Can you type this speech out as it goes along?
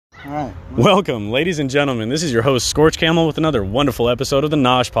All right. Welcome, ladies and gentlemen. This is your host, scorchcamel, with another wonderful episode of the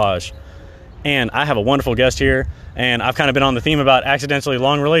Gnoshposh. And I have a wonderful guest here, and I've kind of been on the theme about accidentally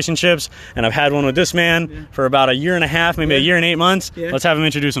long relationships, and I've had one with this man for about a year and a half, maybe a year and 8 months. Let's have him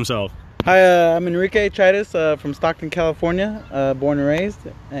introduce himself. Hi, I'm Enrique from Stockton, California, born and raised,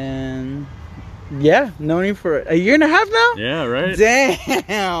 and yeah, known him for a year and a half now. Yeah, right.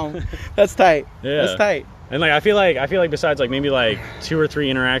 Damn, that's tight. Yeah, that's tight. And like I feel like besides like maybe like 2 or 3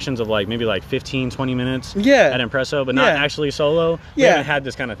 interactions of like maybe like 15-20 minutes at Impresso, but not actually solo, we haven't had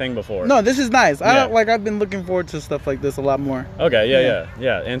this kind of thing before. No, this is nice. I've been looking forward to stuff like this a lot more. Okay,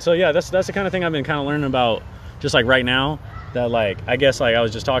 yeah. And so that's the kind of thing I've been kind of learning about just like right now, that like I guess like I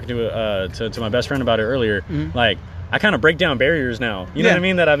was just talking to my best friend about it earlier. Like I kind of break down barriers now. You know what I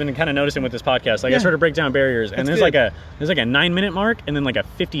mean? That I've been kind of noticing with this podcast. Like I sort of break down barriers, and there's like a 9-minute mark, and then like a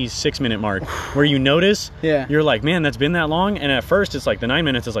 56-minute mark where you notice. You're like, man, that's been that long. And at first, it's like the 9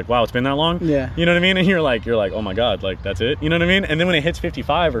 minutes is like, wow, it's been that long. Yeah. You know what I mean? And you're like, oh my god, like that's it. You know what I mean? And then when it hits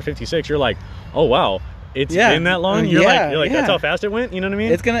 55 or 56, you're like, oh wow, it's been that long. You're like that's how fast it went. You know what I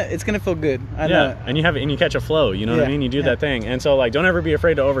mean? It's gonna feel good. I know. And you catch a flow. You know what I mean? You do that thing, and so like don't ever be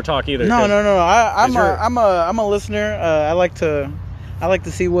afraid to overtalk either. No. I'm a listener. I like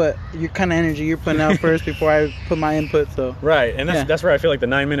to see what your kind of energy you're putting out first before I put my input. So right, and that's where I feel like the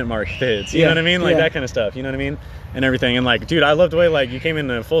 9-minute mark hits. You know what I mean? Like that kind of stuff. You know what I mean? And everything. And like, dude, I love the way like you came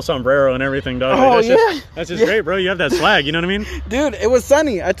in a full sombrero and everything, dog. Like, that's just great, bro. You have that swag. You know what I mean? Dude, it was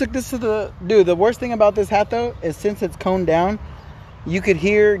sunny. I took this to the worst thing about this hat though is since it's coned down, you could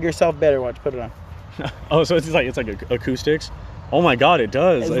hear yourself better. Watch, put it on. Oh, so it's like acoustics. Oh my god, it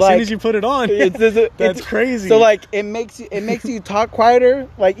does. As soon as you put it on, that's crazy. So like it makes you talk quieter,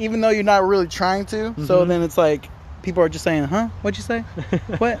 like even though you're not really trying to. So then it's like people are just saying, "Huh? What'd you say?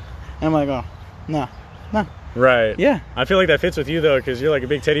 What?" And I'm like, "Oh, no." Right. Yeah. I feel like that fits with you though, because you're like a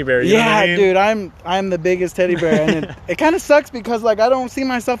big teddy bear. You know what I mean? Dude, I'm the biggest teddy bear, and it kind of sucks because like I don't see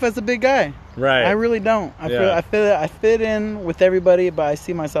myself as a big guy. Right. I really don't. I fit in with everybody, but I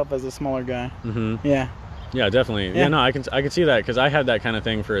see myself as a smaller guy. Yeah. Yeah, definitely. Yeah, no, I can see that because I had that kind of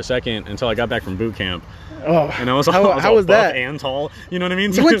thing for a second until I got back from boot camp. Oh, and I was how was that? And tall, you know what I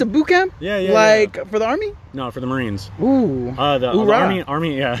mean? You went to boot camp? Yeah. Like for the Army? No, for the Marines. Ooh. The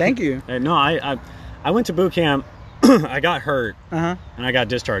Army. Yeah. Thank you. No, I went to boot camp. I got hurt and I got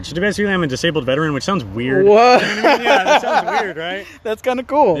discharged. So basically, I'm a disabled veteran, which sounds weird. What? You know what I mean? Yeah, that sounds weird, right? That's kind of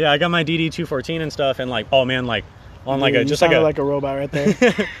cool. Yeah, I got my DD 214 and stuff, and like, oh man, like on like a robot right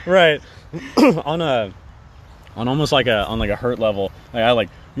there. Right. on almost like a hurt level. Like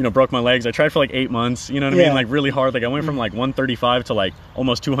I broke my legs. I tried for like 8 months. You know what I mean? Like really hard. Like I went from like 135 to like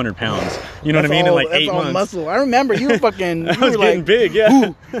almost 200 pounds. You know what I mean? In like 8 months. Muscle. I remember you fucking. I was getting big.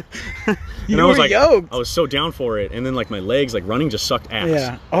 Yeah. You were yoked. I was so down for it, and then like my legs, like running just sucked ass.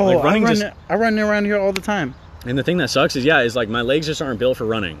 Yeah. Oh, like, I run around here all the time. And the thing that sucks is like my legs just aren't built for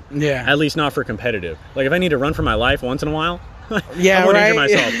running. Yeah. At least not for competitive. Like if I need to run for my life once in a while. I won't injure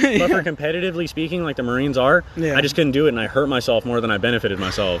myself. But for competitively speaking, like the Marines are, I just couldn't do it, and I hurt myself more than I benefited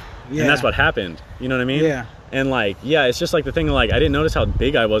myself. Yeah. And that's what happened. You know what I mean? Yeah. And like, it's just like the thing, like I didn't notice how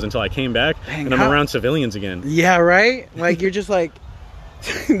big I was until I came back and I'm around civilians again. Yeah, right? Like you're just like,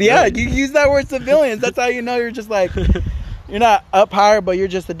 you use that word civilians. That's how you know you're just like, you're not up higher, but you're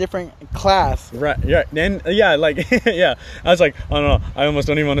just a different class. Right. Yeah. And like, I was like, I don't know. I almost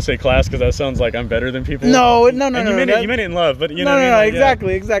don't even want to say class because that sounds like I'm better than people. No. You meant it in love, but you know. No,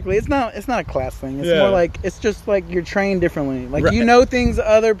 exactly. It's not a class thing. It's more like it's just like you're trained differently. Like you know things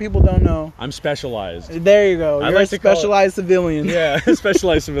other people don't know. I'm specialized. There you go. You're a specialized civilian. Yeah,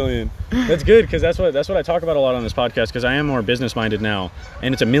 specialized civilian. That's good because that's what I talk about a lot on this podcast because I am more business minded now,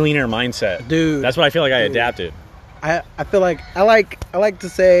 and it's a millionaire mindset. Dude, that's what I feel like I adapted. I feel like I like to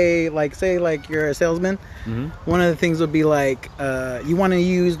say you're a salesman. One of the things would be like you want to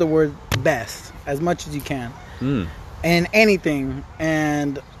use the word best as much as you can in anything,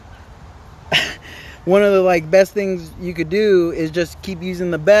 and one of the like best things you could do is just keep using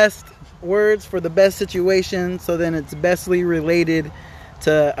the best words for the best situation, so then it's bestly related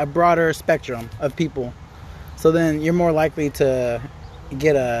to a broader spectrum of people, so then you're more likely to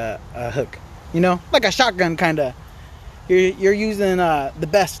get a hook, like a shotgun kind of. You're using the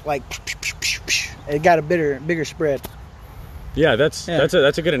best, like it got a bigger spread. Yeah, that's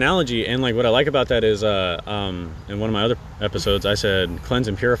a good analogy, and like what I like about that is in one of my other episodes I said cleanse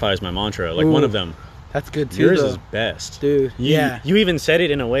and purify is my mantra, like one of them. That's good too. Yours is best, dude. You even said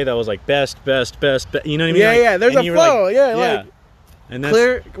it in a way that was like best, you know what I mean? Yeah, there's a flow. Like, and that's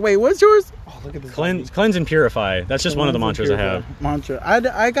clear. Wait, what's yours? Oh, look at this. Cleanse and purify. That's just one of the mantras I have. Mantra.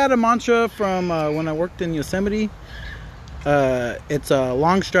 I got a mantra from when I worked in Yosemite. It's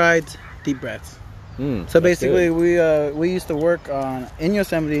long strides, deep breaths. So basically, we used to work in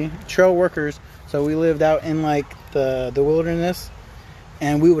Yosemite, trail workers. So we lived out in like the wilderness,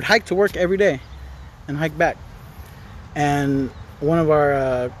 and we would hike to work every day, and hike back. And one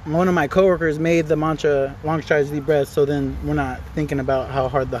of my coworkers made the mantra long strides, deep breaths. So then we're not thinking about how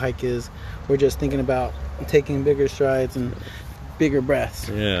hard the hike is. We're just thinking about taking bigger strides and bigger breaths.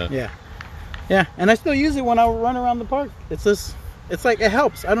 Yeah. And I still use it when I run around the park. It's like it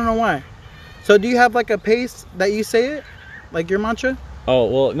helps. I don't know why. So do you have like a pace that you say it, like your mantra? Oh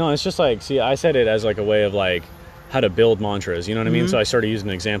well, no. It's just like, see, I said it as like a way of like how to build mantras. You know what I mean? So I started using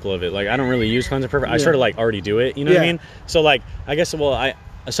an example of it. Like I don't really use cleanse and perfect. I sort of like already do it. You know what I mean? So like I guess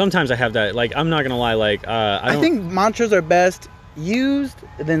sometimes I have that. Like I'm not gonna lie. Like I think mantras are best used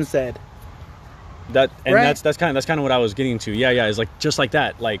than said. That's kind of what I was getting to. Yeah. It's like just like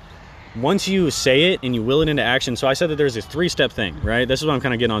that. Like once you say it and you will it into action. So I said that there's this 3-step thing, right? This is what I'm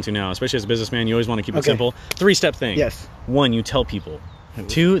kind of getting onto now. Especially as a businessman, you always want to keep it simple. 3-step thing. Yes. 1, you tell people.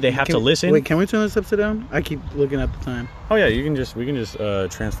 2, they have to listen. Wait, can we turn this upside down? I keep looking at the time. Oh yeah, we can just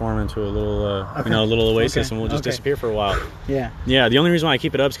transform into a little a little oasis, and we'll just disappear for a while. Yeah. The only reason why I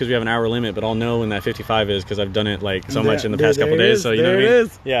keep it up is because we have an hour limit, but I'll know when that 55 is because I've done it like so much in the past couple days. So you know what I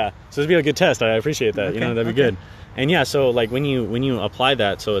mean? Yeah. So this would be a good test. I appreciate that. That'd be good. And yeah, so like when you apply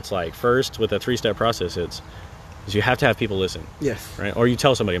that, so it's like first with a 3-step process, is you have to have people listen. Yes. Right. Or you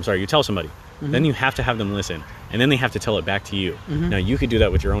tell somebody. Then you have to have them listen, and then they have to tell it back to you. Now you could do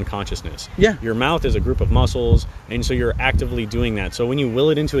that with your own consciousness. Yeah. Your mouth is a group of muscles, and so you're actively doing that. So when you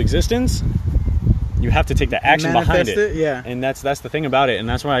will it into existence, you have to take the action behind it. Yeah. And that's the thing about it, and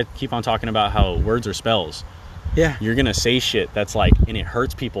that's why I keep on talking about how words are spells. Yeah. You're gonna say shit that's like, and it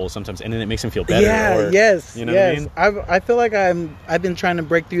hurts people sometimes, and then it makes them feel better. You know what I mean? I feel like I've been trying to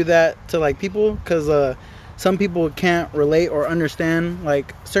break through that to like people, because some people can't relate or understand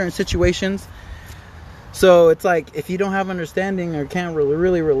like certain situations. So it's like if you don't have understanding or can't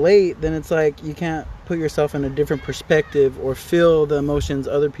really relate, then it's like you can't put yourself in a different perspective or feel the emotions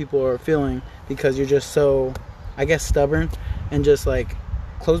other people are feeling, because you're just so, I guess, stubborn and just like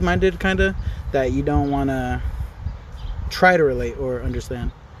closed-minded kind of, that you don't want to try to relate or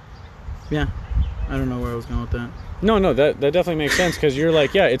understand. Yeah. I don't know where I was going with that. No, that definitely makes sense, because you're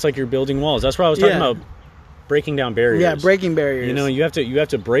like, it's like you're building walls. That's what I was talking about. Breaking down barriers. Yeah, breaking barriers. You have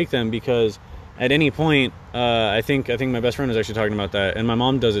to break them, because at any point, I think my best friend was actually talking about that, and my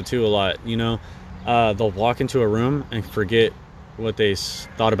mom does it too a lot. They'll walk into a room and forget what they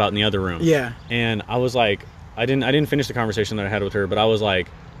thought about in the other room. Yeah. And I was like, I didn't finish the conversation that I had with her, but I was like,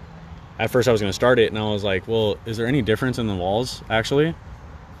 at first I was going to start it, and I was like, well, is there any difference in the walls actually?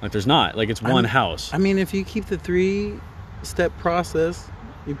 Like, there's not. Like, it's one house. I mean, if you keep the 3-step process,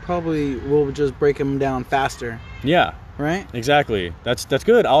 you probably will just break them down faster. Yeah. Right? Exactly. That's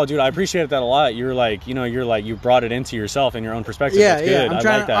good. Oh, dude, I appreciate that a lot. You're like, you brought it into yourself and your own perspective. Yeah, that's good.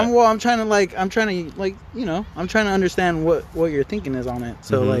 I like that. I'm trying to understand what your thinking is on it.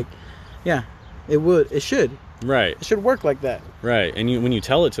 So it should. Right. It should work like that. Right. And when you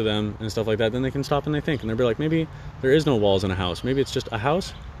tell it to them and stuff like that, then they can stop and they think, and they'll be like, maybe there is no walls in a house. Maybe it's just a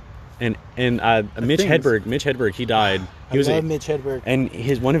house. And Mitch Hedberg, he died. I love Mitch Hedberg. And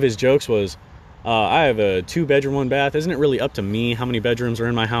one of his jokes was, I have a 2-bedroom, 1-bath. Isn't it really up to me how many bedrooms are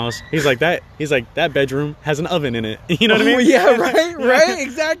in my house? He's like, that bedroom has an oven in it. You know what I mean? Yeah, right,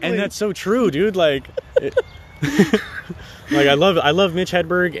 exactly. And that's so true, dude. Like, like I love Mitch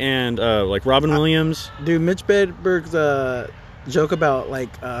Hedberg and like Robin Williams. Dude, Mitch Hedberg's joke about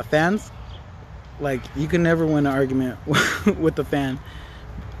like fans. Like, you can never win an argument with the fan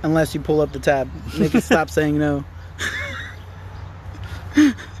unless you pull up the tab, make it stop saying no.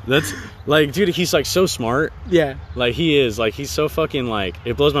 That's like, dude, he's like so smart. Yeah. Like, he is. Like, he's so fucking, like,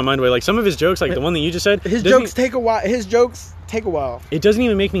 it blows my mind away. Like, some of his jokes, like the one that you just said, his jokes take a while. It doesn't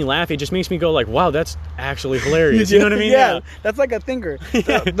even make me laugh. It just makes me go like, wow, that's actually hilarious. You know what I mean? Yeah. That's like a thinker.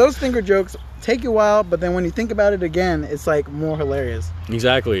 Those thinker jokes take a while, but then when you think about it again, it's like more hilarious.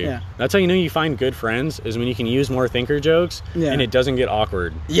 Exactly. Yeah. That's how you know you find good friends, is when you can use more thinker jokes and it doesn't get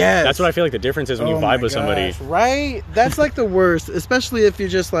awkward. Yeah. That's what I feel like the difference is when you vibe with somebody. Right? That's like the worst, especially if you're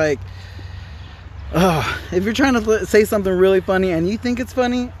just like, if you're trying to say something really funny and you think it's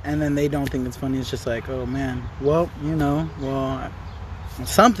funny and then they don't think it's funny, it's just like, oh man,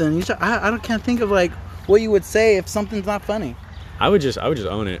 something. I can't think of like what you would say if something's not funny. I would just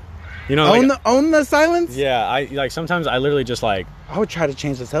own it. Own the silence? Yeah, I like sometimes I literally just like, I would try to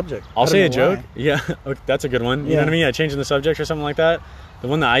change the subject. I'll say a joke. Why. Yeah, that's a good one. You know what I mean? Yeah, changing the subject or something like that. The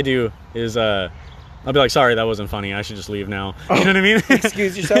one that I do is I'll be like, sorry, that wasn't funny. I should just leave now. You know what I mean?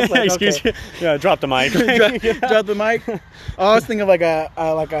 Excuse yourself. Like, Excuse you. Yeah, drop the mic. Drop the mic. Oh, I was thinking of like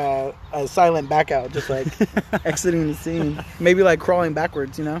a silent back out, just like exiting the scene. Maybe like crawling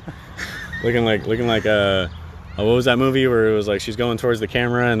backwards, you know? Looking like what was that movie where it was like she's going towards the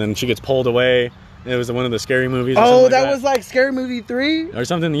camera and then she gets pulled away? It was one of the scary movies. Oh, that was like Scary Movie 3 or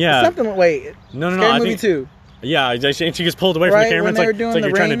something. Yeah, something. Wait, no. Scary Movie 2. Yeah, she gets pulled away from the camera. It's like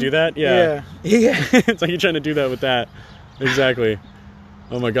you're trying to do that. Yeah. It's like you're trying to do that with that. Exactly.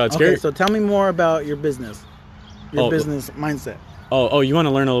 Oh my God, scary. Okay, so tell me more about your business. Your business mindset. Oh, you want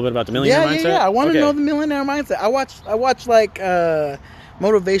to learn a little bit about the millionaire mindset? Yeah. I want to know the millionaire mindset. I watch like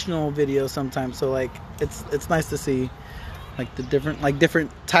motivational videos sometimes. So like it's nice to see like the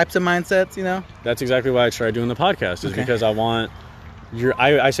different types of mindsets, you know? That's exactly why I tried doing the podcast, is because I want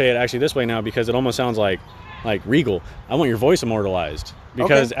I say it actually this way now because it almost sounds like regal. I want your voice immortalized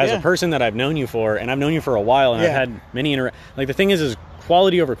because as a person that I've known you for, and I've known you for a while, and I've had many like the thing is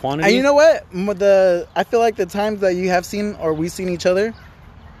quality over quantity. And you know what? I feel like the times that you have seen or we've seen each other,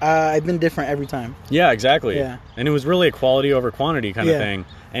 I've been different every time. Yeah, exactly. Yeah. And it was really a quality over quantity kind of thing.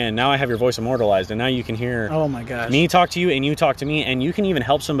 And now I have your voice immortalized, and now you can hear me talk to you, and you talk to me, and you can even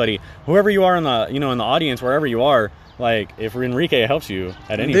help somebody, whoever you are in the in the audience, wherever you are. Like if Enrique helps you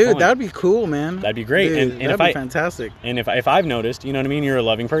at any point, that'd be cool, man. That'd be great. Dude, and that'd be fantastic. And if I've noticed, you know what I mean, you're a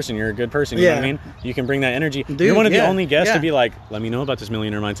loving person, you're a good person. You know what I mean. You can bring that energy. Dude, you're one of the only guests to be like, let me know about this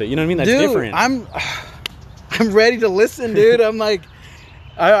millionaire mindset. You know what I mean? That's different. I'm ready to listen, dude. I'm like,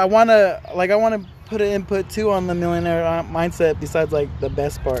 I want to put an input too on the millionaire mindset besides like the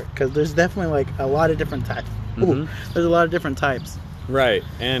best part, because there's definitely like a lot of different types. There's a lot of different types. Right.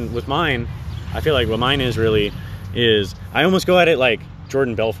 And with mine, I feel like what mine is really is I almost go at it like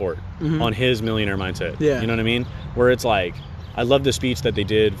Jordan Belfort on his millionaire mindset. Yeah. You know what I mean? Where it's like, I love the speech that they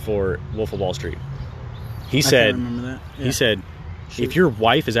did for Wolf of Wall Street. He said, he said, if your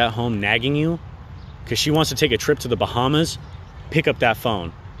wife is at home nagging you because she wants to take a trip to the Bahamas, pick up that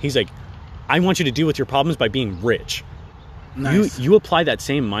phone. He's like, I want you to deal with your problems by being rich. Nice. You apply that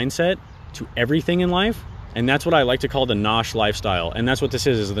same mindset to everything in life, and that's what I like to call the Gnosh lifestyle. And that's what this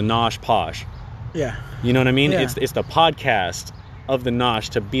is the Gnoshposh. Yeah. You know what I mean? Yeah. It's the podcast of the Gnosh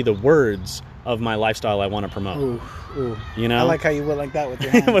to be the words of my lifestyle I want to promote. Ooh. You know? I like how you went like that with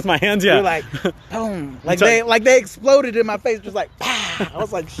your hands. With my hands, yeah. You're like, boom. They exploded in my face, just like, bah! I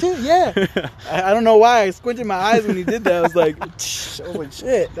was like, shit, yeah. I don't know why. I squinted my eyes when you did that. I was like,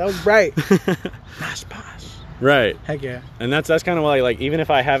 shit, that was bright. Gnoshposh. Right. Heck yeah. And that's kind of why, like, even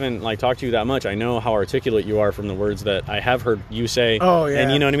if I haven't like talked to you that much, I know how articulate you are from the words that I have heard you say. Oh yeah.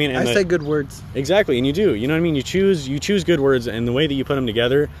 And you know what I mean? And I say good words. Exactly, and you do. You know what I mean? You choose good words, and the way that you put them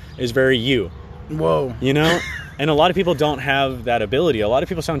together is very you. Whoa. You know? And a lot of people don't have that ability. A lot of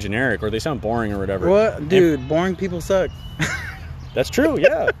people sound generic or they sound boring or whatever. What? Dude, boring people suck. That's true,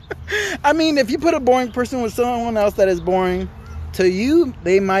 yeah. I mean, if you put a boring person with someone else that is boring, to you,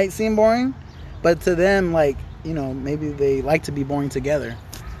 they might seem boring, but to them, like, you know, maybe they like to be boring together.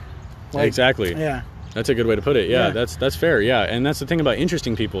 Like, exactly. Yeah. That's a good way to put it. Yeah, that's fair. Yeah, and that's the thing about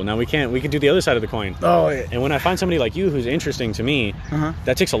interesting people. Now we can do the other side of the coin. Oh yeah. And when I find somebody like you who's interesting to me,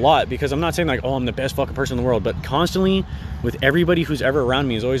 that takes a lot, because I'm not saying like, oh, I'm the best fucking person in the world, but constantly with everybody who's ever around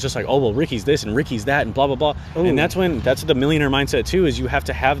me is always just like, oh, well, Ricky's this and Ricky's that and blah blah blah. Ooh. And that's the millionaire mindset too, is you have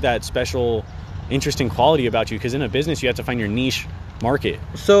to have that special, interesting quality about you, because in a business you have to find your niche market,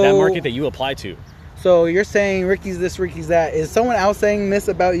 that market that you apply to. So you're saying Ricky's this, Ricky's that. Is someone else saying this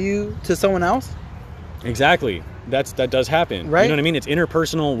about you to someone else? Exactly. That does happen. Right? You know what I mean? It's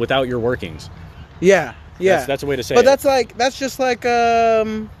interpersonal without your workings. Yeah. Yeah. That's a way to say it. But that's just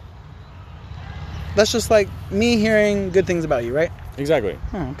like me hearing good things about you, right? Exactly.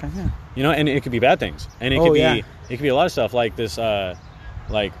 Oh, okay. Yeah. You know, and it could be bad things. And it could be a lot of stuff like this,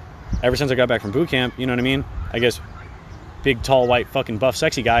 like ever since I got back from boot camp, you know what I mean? I guess big, tall, white, fucking buff,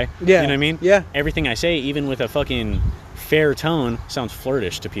 sexy guy. Yeah. You know what I mean? Yeah. Everything I say, even with a fucking fair tone, sounds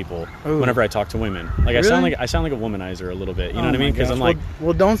flirtish to people. Ooh. Whenever I talk to women. Like, really? I sound like a womanizer a little bit. You know what I mean? Because I'm like,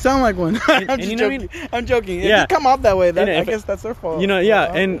 well, don't sound like one. I'm just joking. I'm joking. If you come off that way, I guess that's their fault. You know,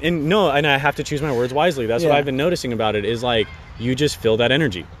 yeah, and I have to choose my words wisely. That's what I've been noticing about it, is like, you just feel that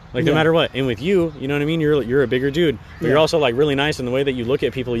energy. Like, no matter what. And with you know what I mean? You're a bigger dude, but you're also like really nice, and the way that you look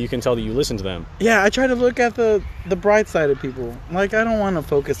at people, you can tell that you listen to them. Yeah, I try to look at the bright side of people. Like, I don't want to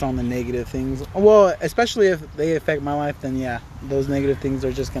focus on the negative things. Well, especially if they affect my life, then those negative things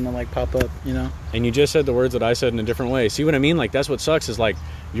are just gonna like pop up, you know? And you just said the words that I said in a different way. See what I mean? Like, that's what sucks, is like,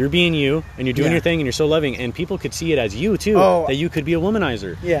 you're being you, and you're doing your thing, and you're so loving, and people could see it as you too, that you could be a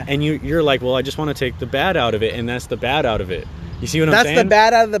womanizer. Yeah. And you're like, well, I just want to take the bad out of it, and that's the bad out of it. You see what I'm saying? That's the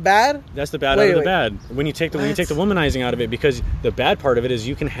bad out of the bad? That's the bad out of the bad. When you take the womanizing out of it, because the bad part of it is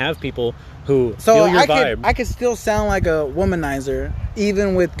you can have people who feel your vibe. I could still sound like a womanizer,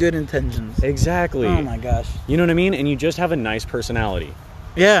 even with good intentions. Exactly. Oh my gosh. You know what I mean? And you just have a nice personality.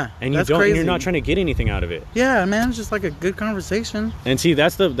 Yeah. And you don't. Crazy. And you're not trying to get anything out of it. Yeah, man. It's just like a good conversation. And see,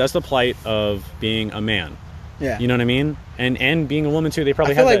 that's the plight of being a man. Yeah. You know what I mean? And being a woman too, they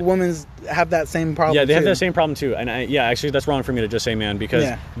probably I feel like women have that same problem. Yeah, they have that same problem too. And actually that's wrong for me to just say man,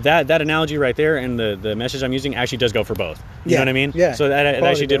 because that analogy right there and the message I'm using actually does go for both. You know what I mean? Yeah. So that it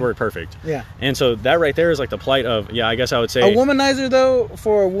actually did work perfect. Yeah. And so that right there is like the plight of, I guess I would say a womanizer though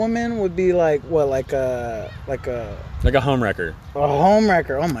for a woman would be like what, like a homewrecker. A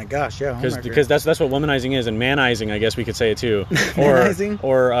homewrecker. Oh my gosh, yeah. Because that's what womanizing is, and manizing, I guess we could say it too. Manizing?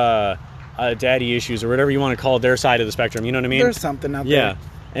 Or daddy issues or whatever you want to call their side of the spectrum. You know what I mean? There's something out there. Yeah.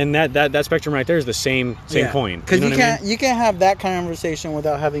 And that spectrum right there is the same coin. Because you can't have that conversation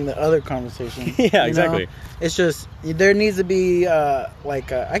without having the other conversation. Yeah, exactly. It's just there needs to be I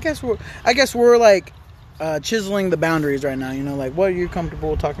guess we're like chiseling the boundaries right now. You know, like what are you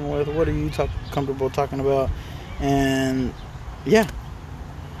comfortable talking with? What are you comfortable talking about? And yeah,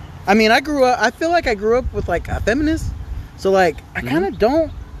 I mean, I feel like I grew up with like a feminist, so like I kind of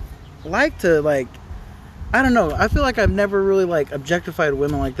don't like to like. I don't know. I feel like I've never really like objectified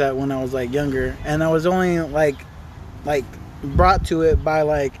women like that when I was like younger, and I was only like brought to it by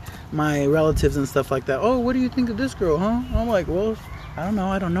like my relatives and stuff like that. Oh, what do you think of this girl, huh? I'm like, well, I don't know.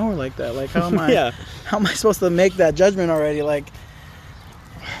 I don't know her like that. Like, how am I? How am I supposed to make that judgment already? Like,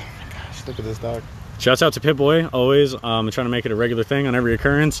 oh my gosh, look at this dog. Shouts out to Pit Boy. Always, I'm trying to make it a regular thing on every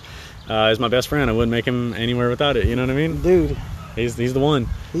occurrence. He's my best friend. I wouldn't make him anywhere without it. You know what I mean? Dude, he's the one.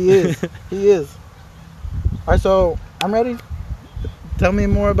 He is. He is. All right, so I'm ready. Tell me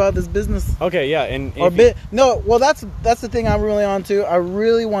more about this business. Okay, yeah, well, that's the thing I'm really on to. I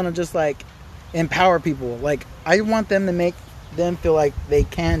really want to just like empower people. Like I want them to make them feel like they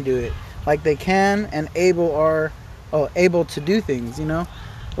can do it, like they can and able to do things. You know,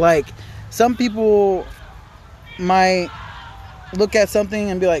 like some people might look at something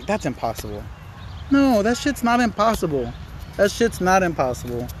and be like, "That's impossible." No, that shit's not impossible. That shit's not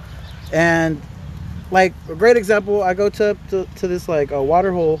impossible, and. Like a great example, I go to this like a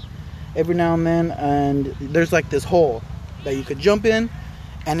water hole every now and then, and there's like this hole that you could jump in,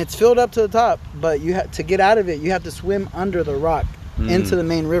 and it's filled up to the top. But you have to get out of it. You have to swim under the rock into the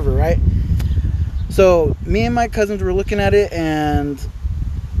main river, right? So me and my cousins were looking at it, and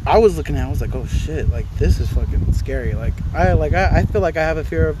I was looking at it. I was like, oh shit, like this is fucking scary. Like I feel like I have a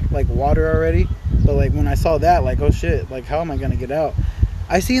fear of like water already, but like when I saw that, like oh shit, like how am I gonna get out?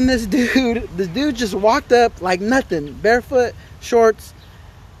 I seen this dude just walked up like nothing, barefoot, shorts,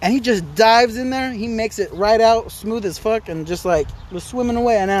 and he just dives in there. He makes it right out, smooth as fuck, and just like was swimming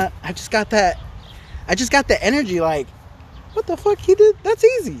away. And I just got the energy, like, what the fuck he did? That's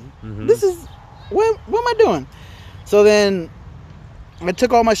easy. Mm-hmm. This is, what am I doing? So then I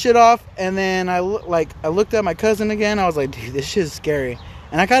took all my shit off, and then I looked at my cousin again. I was like, dude, this shit is scary.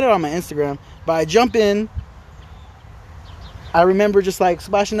 And I got it on my Instagram, but I jump in. I remember just like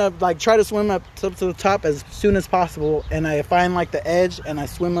splashing up, like try to swim up to the top as soon as possible, and I find like the edge and I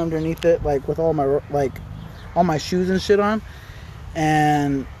swim underneath it like with all my shoes and shit on,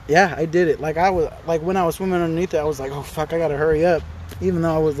 and yeah, I did it. Like I was like when I was swimming underneath it, I was like, oh fuck, I gotta hurry up, even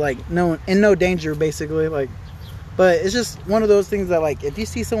though I was like in no danger basically, like. But it's just one of those things that like if you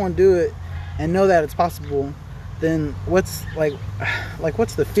see someone do it and know that it's possible, then what's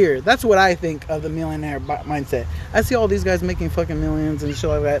the fear? That's what I think of the millionaire mindset. I see all these guys making fucking millions and shit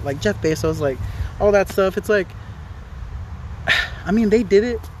like that, like Jeff Bezos, like all that stuff. It's like, I mean, they did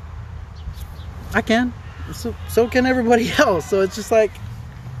it. I can. So can everybody else. So it's just like,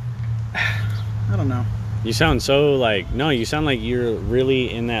 I don't know. You sound so like, no, you sound like you're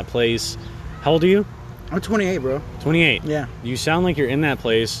really in that place. How old are you? I'm 28, bro. 28. Yeah. You sound like you're in that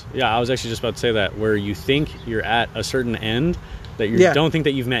place. Yeah, I was actually just about to say that, where you think you're at a certain end that you don't think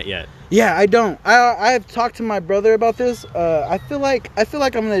that you've met yet. Yeah, I don't. I've talked to my brother about this. I feel like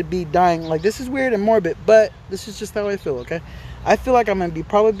I'm gonna be dying. Like, this is weird and morbid, but this is just how I feel. Okay, I feel like I'm gonna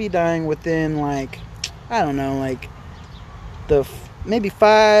probably be dying within like, I don't know, like maybe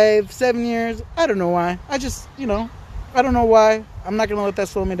 5-7 years. I don't know why. I just I don't know why. I'm not gonna let that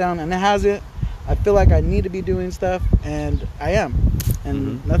slow me down, and it hasn't. I feel like I need to be doing stuff, and I am.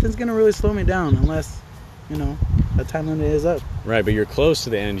 And nothing's going to really slow me down unless, the time limit is up. Right, but you're close to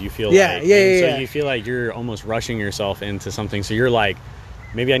the end, you feel like. Yeah. So you feel like you're almost rushing yourself into something. So you're like,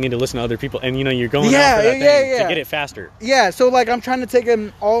 maybe I need to listen to other people. And, you're going out for that thing to get it faster. Yeah, so, like, I'm trying to take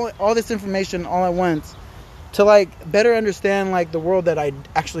in all this information all at once to like better understand like the world that I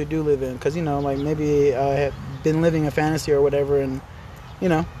actually do live in, because you know, like maybe I have been living a fantasy or whatever, and you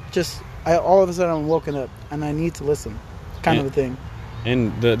know, just all of a sudden I'm woken up and I need to listen, kind of a thing.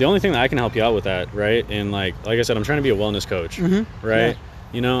 And the only thing that I can help you out with that, right? And like I said, I'm trying to be a wellness coach, right? Yeah.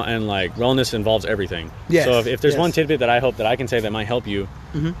 You know, and like wellness involves everything. Yes. So if there's one tidbit that I hope that I can say that might help you,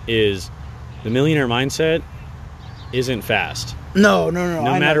 is the millionaire mindset isn't fast. No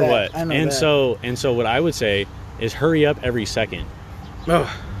matter what. I know and that. so what I would say is hurry up every second. Oh.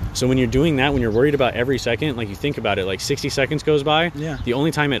 So when you're doing that, when you're worried about every second, like you think about it, like 60 seconds goes by. Yeah. The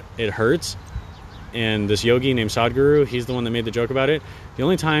only time it hurts, and this yogi named Sadhguru, he's the one that made the joke about it. The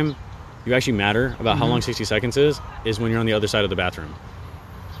only time you actually matter about how long 60 seconds is when you're on the other side of the bathroom.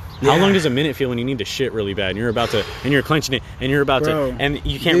 How long does a minute feel when you need to shit really bad and you're about to, and you're clenching it and you're about to, and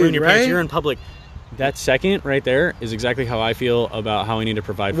you can't ruin your pants, you're in public. That second right there is exactly how I feel about how I need to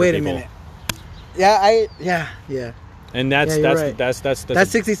provide for people. Wait a minute. Yeah. And that's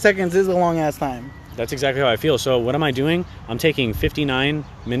 60 seconds is a long ass time. That's exactly how I feel. So what am I doing? I'm taking 59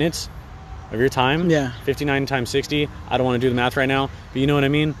 minutes of your time. Yeah. 59 times 60. I don't want to do the math right now, but you know what I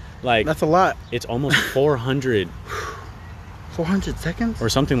mean? Like, that's a lot. It's almost 400. 400 seconds? Or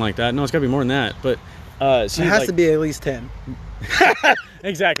something like that. No, it's got to be more than that. But see, it has to be at least 10.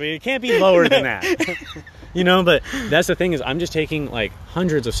 Exactly. It can't be lower than that. You know, but that's the thing is I'm just taking like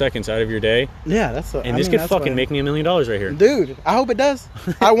hundreds of seconds out of your day. Yeah, that's what, and this could fucking make me $1 million right here. Dude, I hope it does.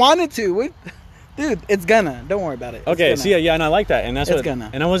 I wanted to. Dude, it's gonna. Don't worry about it. Okay, see, yeah, and I like that. And that's it's gonna.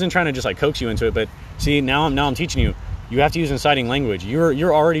 And I wasn't trying to just like coax you into it, but see, now I'm teaching you. You have to use inciting language.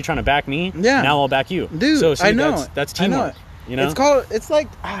 You're already trying to back me. Yeah. Now I'll back you. Dude, so see, I know. That's teamwork. You know? It's like,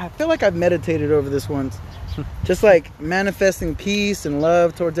 I feel like I've meditated over this once. Just like manifesting peace and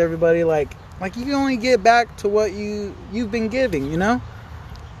love towards everybody. Like you can only get back to what you've been giving, you know?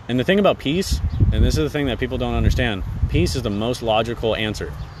 And the thing about peace, and this is the thing that people don't understand, peace is the most logical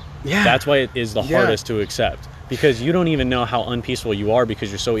answer. Yeah. That's why it is the hardest to accept. Because you don't even know how unpeaceful you are because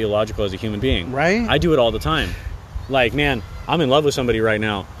you're so illogical as a human being. Right? I do it all the time. Like, man, I'm in love with somebody right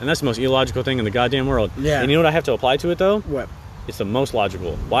now, and that's the most illogical thing in the goddamn world. Yeah. And you know what I have to apply to it, though? What? It's the most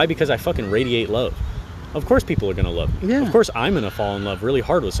logical. Why? Because I fucking radiate love. Of course people are going to love me. Yeah. Of course I'm going to fall in love really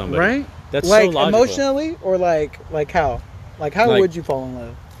hard with somebody. Right? That's like, so logical. Emotionally, or like how? Like, how would you fall in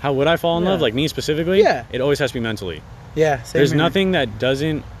love? How would I fall in love? Like me specifically? Yeah. It always has to be mentally. Yeah, There's nothing that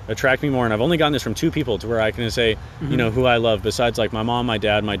doesn't attract me more, and I've only gotten this from 2 people to where I can say, you know, who I love besides like my mom, my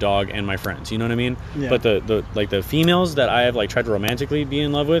dad, my dog, and my friends. You know what I mean? Yeah. But the females that I have like tried to romantically be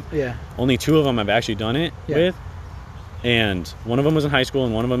in love with, only 2 of them I've actually done it with, and one of them was in high school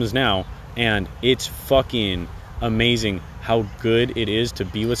and one of them is now, and it's fucking amazing how good it is to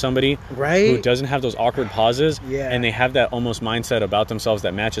be with somebody who doesn't have those awkward pauses, and they have that almost mindset about themselves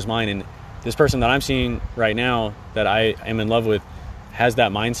that matches mine. And this person that I'm seeing right now that I am in love with has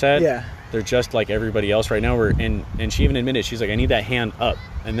that mindset. Yeah. They're just like everybody else right now. And she even admitted, she's like, I need that hand up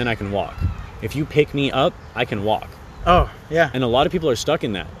and then I can walk. If you pick me up, I can walk. Oh, yeah. And a lot of people are stuck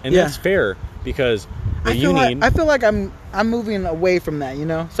in that. And that's fair because I feel like I'm moving away from that, you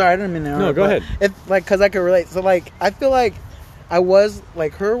know? Sorry, I didn't mean to interrupt. No, go ahead. It's like, because I can relate. So, like, I feel like I was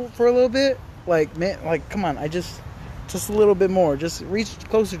like her for a little bit. Like, man, like, come on. Just a little bit more. Just reach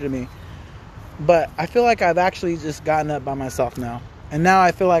closer to me. But I feel like I've actually just gotten up by myself now. And now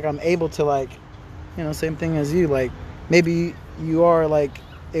I feel like I'm able to, like, you know, same thing as you. Like, maybe you are, like,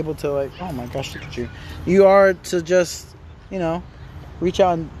 able to, like, oh my gosh, look at you. You are to just, you know, reach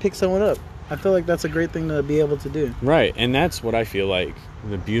out and pick someone up. I feel like that's a great thing to be able to do. Right. And that's what I feel like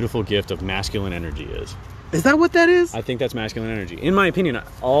the beautiful gift of masculine energy is. Is that what that is? I think that's masculine energy. In my opinion,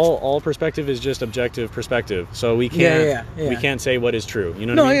 all perspective is just objective perspective. So we can't we can't say what is true. You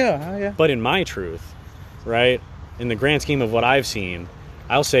know what I mean? Yeah. But in my truth, right, in the grand scheme of what I've seen,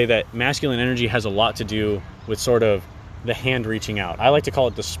 I'll say that masculine energy has a lot to do with sort of the hand reaching out. I like to call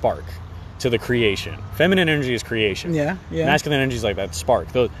it the spark to the creation. Feminine energy is creation. Yeah. Masculine energy is like that spark,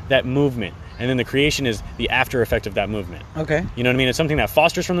 that movement. And then the creation is the after effect of that movement. Okay. You know what I mean? It's something that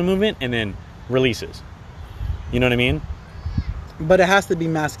fosters from the movement and then releases. You know what I mean? But it has to be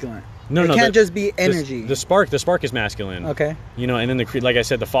masculine. No, it can't just be energy. The spark is masculine. Okay. You know, and then like I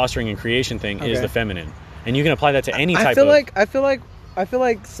said, the fostering and creation thing is the feminine, and you can apply that to any type. I feel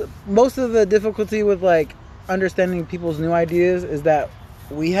like most of the difficulty with like understanding people's new ideas is that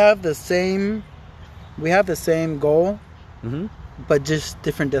we have the same goal, but just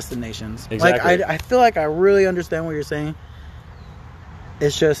different destinations. Exactly. Like I feel like I really understand what you're saying.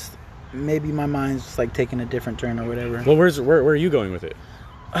 It's just maybe my mind's just like taking a different turn or whatever. Well, where are you going with it?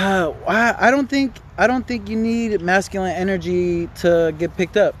 I don't think you need masculine energy to get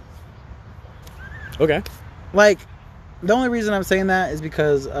picked up. Okay. like, the only reason I'm saying that is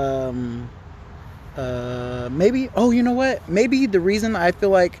because maybe, oh, you know what? Maybe the reason I feel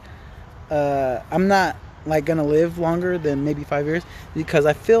like I'm not like gonna live longer than maybe 5 years, because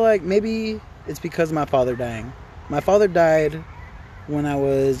I feel like maybe it's because of my father dying. My father died when I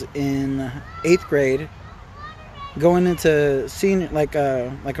was in 8th grade, going into senior, like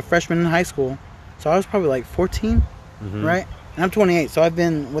a freshman in high school. So I was probably like 14, right? And I'm 28, so I've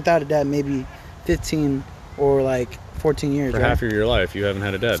been without a dad maybe 15 or like 14 years. For right? half of your life, you haven't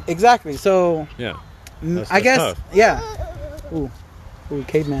had a dad. Exactly. So yeah, I guess tough. Yeah. Ooh,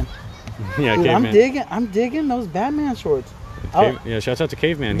 caveman. Yeah, dude, caveman. I'm digging those Batman shorts. Yeah, shouts out to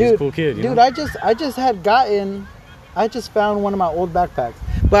Caveman. He's a cool kid. You know? I just found one of my old backpacks.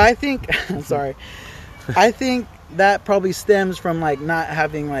 But I think, sorry, I think that probably stems from like not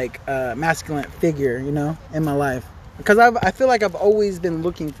having like a masculine figure, you know, in my life. Because I feel like I've always been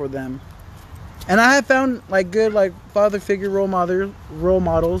looking for them. And I have found like good like father figure role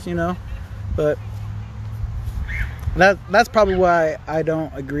models, you know. But that's probably why I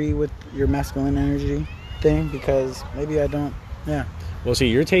don't agree with your masculine energy thing, because maybe I don't. Yeah. Well, see,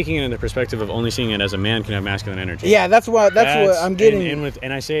 you're taking it in the perspective of only seeing it as a man can have masculine energy. Yeah, that's what I'm getting.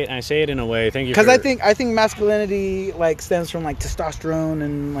 And I say it in a way. Thank you. Because I think masculinity like stems from like testosterone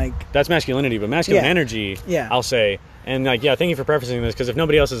and like. That's masculinity, but masculine energy. Yeah. I'll say. And like, yeah, thank you for prefacing this, because if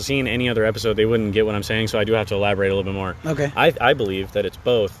nobody else has seen any other episode, they wouldn't get what I'm saying. So I do have to elaborate a little bit more. Okay. I believe that it's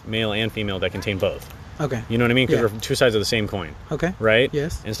both male and female that contain both. Okay. You know what I mean? Because we're two sides of the same coin. Okay. Right?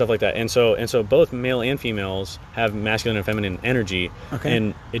 Yes. And stuff like that. And so both male and females have masculine and feminine energy. Okay.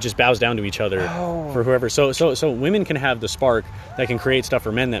 And it just bows down to each other for whoever. So women can have the spark that can create stuff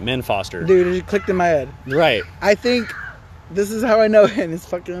for men that men foster. Dude, it just clicked in my head. Right. I think this is how I know it, and it's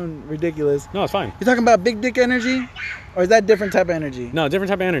fucking ridiculous. No, it's fine. You're talking about big dick energy? Or is that different type of energy? No, different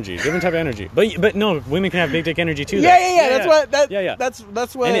type of energy. Different type of energy. But no, women can have big dick energy too. Yeah. That's what.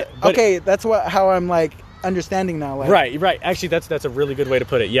 That's what. How I'm like understanding now. Like. Right. Actually, that's a really good way to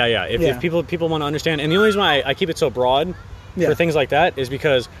put it. Yeah. If people want to understand, and the only reason why I keep it so broad for things like that is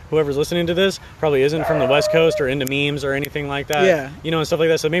because whoever's listening to this probably isn't from the West Coast or into memes or anything like that. Yeah. You know, and stuff like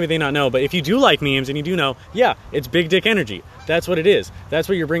that. So maybe they not know. But if you do like memes and you do know, it's big dick energy. That's what it is. That's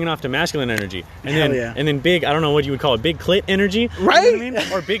what you're bringing off to masculine energy. And then big, I don't know what you would call it, big clit energy. Right? You know what I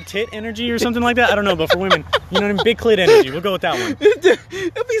mean? Or big tit energy or something like that. I don't know. But for women, you know what I mean? Big clit energy. We'll go with that one.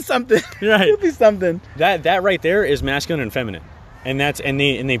 It'll be something. Right. It'll be something. That right there is masculine and feminine. And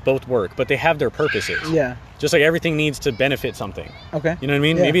they both work, but they have their purposes. Yeah. Just like everything needs to benefit something. Okay. You know what I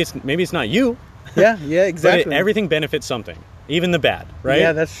mean? Yeah. Maybe it's not you. Yeah, exactly. But everything benefits something, even the bad, right?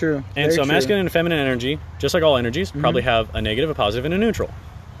 Yeah, that's true. And so masculine and feminine energy, just like all energies, probably have a negative, a positive, and a neutral,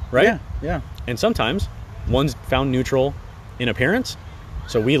 right? Yeah. And sometimes one's found neutral in appearance,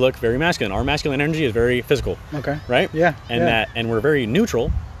 so we look very masculine. Our masculine energy is very physical. Okay. Right? Yeah. And we're very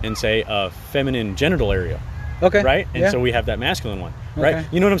neutral in, say, a feminine genital area. Okay. Right? And so we have that masculine one. Right? Okay.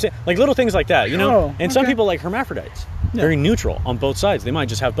 You know what I'm saying? Like little things like that, you know? And some people like hermaphrodites. Yeah. Very neutral on both sides. They might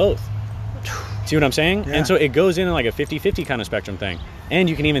just have both. See what I'm saying? Yeah. And so it goes in like a 50-50 kind of spectrum thing. And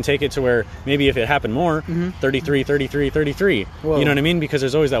you can even take it to where maybe if it happened more, 33, 33, 33. Whoa. You know what I mean? Because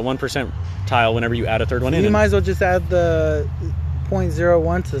there's always that 1% tile whenever you add a third one in. You might as well just add the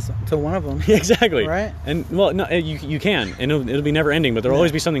 0.01 to one of them. Exactly. Right? And well, no, you can, and it'll be never ending, but there'll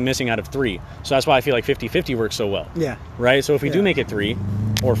always be something missing out of 3. So that's why I feel like 50-50 works so well. Yeah. Right? So if we do make it 3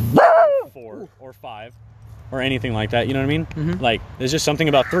 or 4 or 5 or anything like that, you know what I mean? Mm-hmm. Like there's just something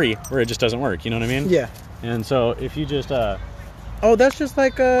about 3 where it just doesn't work, you know what I mean? Yeah. And so if you just oh, that's just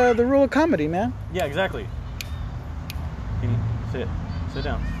like the rule of comedy, man. Yeah, exactly. Sit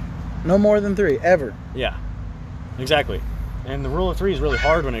down. No more than 3 ever. Yeah. Exactly. And the rule of 3 is really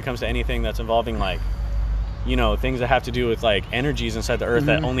hard when it comes to anything that's involving, like, you know, things that have to do with, like, energies inside the earth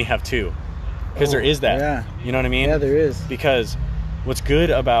that only have 2. Because there is that. Yeah. You know what I mean? Yeah, there is. Because what's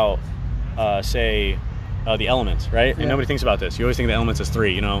good about, say, the elements, right? Yeah. And nobody thinks about this. You always think the elements as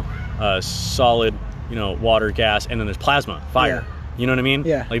 3, you know, solid, you know, water, gas, and then there's plasma, fire. Yeah. You know what I mean?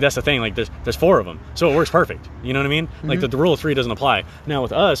 Yeah. Like, that's the thing. Like, there's 4 of them. So it works perfect. You know what I mean? Mm-hmm. Like, the rule of 3 doesn't apply. Now,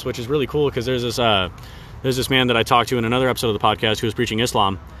 with us, which is really cool, because there's this man that I talked to in another episode of the podcast who was preaching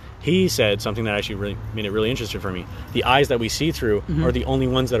Islam. He said something that actually really made it really interesting for me. The eyes that we see through are the only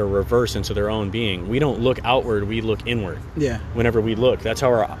ones that are reversed into their own being. We don't look outward, we look inward. Yeah. Whenever we look. That's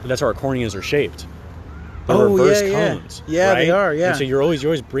how our corneas are shaped. They're reverse cones. Yeah, right? They are, yeah. And so you're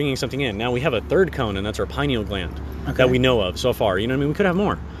always bringing something in. Now we have a third cone, and that's our pineal gland that we know of so far. You know what I mean? We could have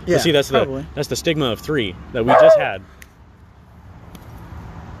more. Yeah, but see, that's the stigma of 3 that we just had.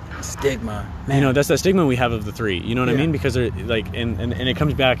 Stigma, man. You know, that's that stigma we have of the 3. You know what I mean? Because they're like, and it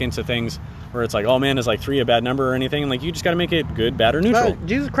comes back into things where it's like, oh man, is like 3 a bad number or anything? And like, you just got to make it good, bad, or neutral.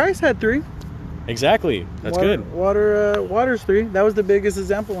 Jesus Christ had 3. Exactly. That's good. Water's 3. That was the biggest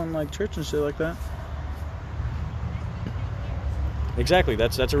example in like church and shit like that. Exactly.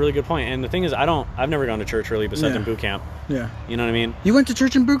 That's a really good point. And the thing is, I've never gone to church really besides in boot camp. Yeah. You know what I mean? You went to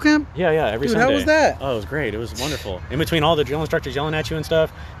church in boot camp? Yeah, every Sunday. How was that? Oh, it was great. It was wonderful. In between all the drill instructors yelling at you and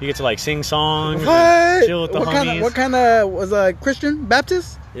stuff, you get to like sing songs, and chill with the homies. What kind of was Christian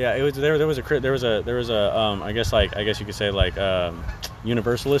Baptist? Yeah, it was there was a I guess you could say like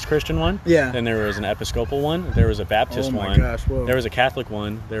Universalist Christian one. Yeah. Then there was an Episcopal one. There was a Baptist one. Oh my gosh, whoa. There was a Catholic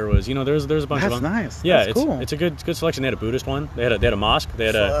one. There was there was a bunch of them. That's nice. Yeah, That's cool. It's a good selection. They had a Buddhist one. They had a mosque. They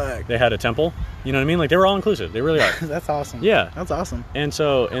had a temple. You know what I mean? Like they were all inclusive. They really are. That's awesome. Yeah. That's awesome. And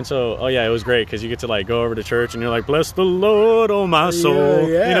so oh yeah, it was great because you get to like go over to church and you're like, bless the Lord, oh my soul.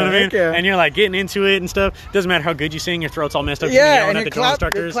 Yeah, you know what I mean? Yeah. And you're like getting into it and stuff. Doesn't matter how good you sing, your throat's all messed up. Yeah, and you're at the drill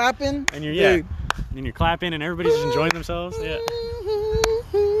instructors. You're clapping. And you're clapping and everybody's just enjoying themselves. Yeah.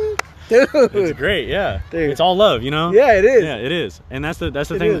 Dude. It's great, yeah. Dude. It's all love, you know? Yeah, it is. Yeah, it is. And that's the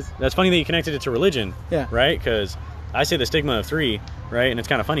thing. That's funny that you connected it to religion. Yeah. Right? Because I say the stigma of 3, right? And it's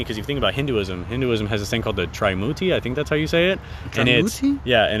kind of funny because if you think about Hinduism has this thing called the Trimurti. I think that's how you say it. Trimurti?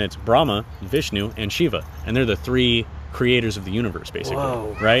 And it's Brahma, Vishnu, and Shiva. And they're the 3 creators of the universe, basically.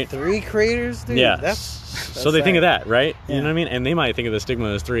 Whoa. Right? 3 creators, dude? Yeah. That's so they think of that, right? Yeah. You know what I mean? And they might think of the stigma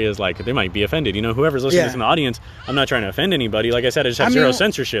as 3 as like, they might be offended. You know, whoever's listening to this in the audience, I'm not trying to offend anybody. Like I said, I just have zero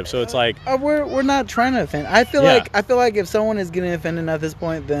censorship. So it's like... We're not trying to offend. I feel like if someone is getting offended at this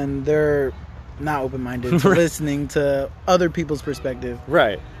point, then they're not open-minded to listening to other people's perspective.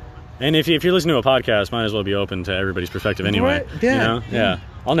 Right. And if you're listening to a podcast, might as well be open to everybody's perspective anyway. Right? Yeah. You know? Yeah.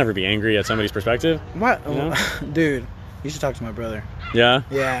 I'll never be angry at somebody's perspective. What? You know? Dude, you should talk to my brother. Yeah?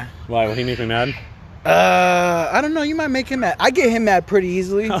 Yeah. Why? Will he make me mad? I don't know. You might make him mad. I get him mad pretty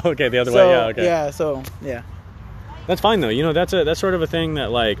easily. Oh, okay, the other way. Yeah, okay. Yeah. That's fine though. You know, that's sort of a thing that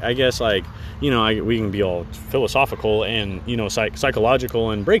like I guess like you know we can be all philosophical and you know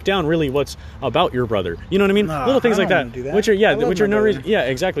psychological and break down really what's about your brother. You know what I mean? Little things like that. Which are no reason. Yeah,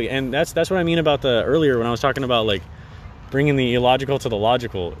 exactly. And that's what I mean about the earlier when I was talking about like bringing the illogical to the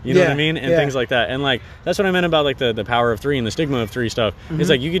logical. You know what I mean? And things like that. And like that's what I meant about like the power of 3 and the stigma of 3 stuff. It's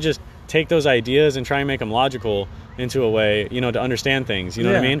like you could just take those ideas and try and make them logical into a way, you know, to understand things, you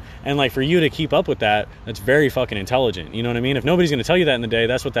know what I mean? And like for you to keep up with that, that's very fucking intelligent, you know what I mean? If nobody's going to tell you that in the day,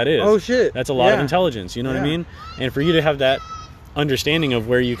 that's what that is. Oh shit. That's a lot of intelligence, you know what I mean? And for you to have that understanding of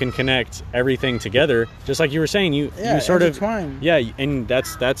where you can connect everything together, just like you were saying, you sort of and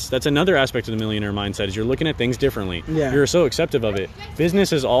that's another aspect of the millionaire mindset is you're looking at things differently. You're so acceptive of it.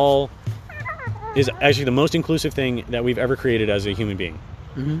 Business is actually the most inclusive thing that we've ever created as a human being.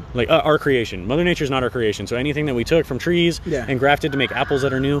 Like our creation. Mother Nature's not our creation. So anything that we took from trees and grafted to make apples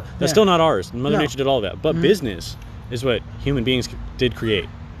that are new, that's still not ours. Mother Nature did all of that. But business is what human beings did create.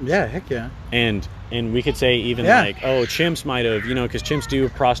 Yeah, heck yeah. And we could say even like, oh, chimps might have, you know, because chimps do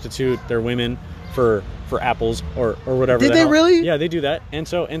prostitute their women for apples or whatever. Did they really? Yeah, they do that. And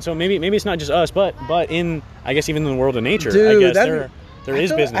so maybe it's not just us, but in I guess even in the world of nature, dude, I guess there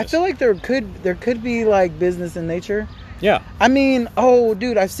is business. I feel like there could be like business in nature. Yeah. I mean, oh,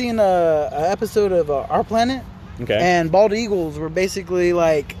 dude, I've seen a episode of Our Planet. Okay. And bald eagles were basically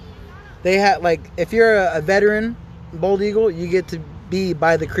like, they had like, if you're a veteran bald eagle, you get to be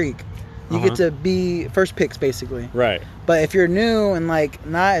by the creek. You get to be first picks basically. Right. But if you're new and like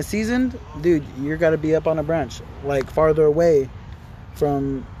not as seasoned, dude, you're got to be up on a branch, like farther away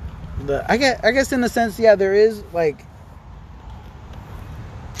from the. I guess in a sense, yeah, there is like,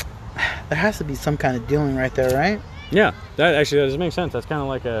 there has to be some kind of dealing right there, right? Yeah, that does make sense. That's kind of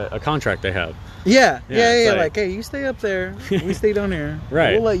like a contract they have. Yeah. Like, hey, you stay up there, we stay down here.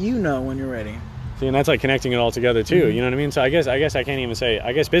 Right. We'll let you know when you're ready. See, and that's like connecting it all together too. You know what I mean? So I guess I can't even say.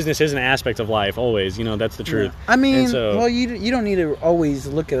 I guess business is an aspect of life always. You know, that's the truth. Yeah. I mean, well, you don't need to always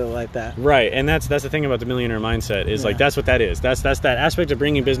look at it like that. Right, and that's the thing about the millionaire mindset is like that's what that is. That's that aspect of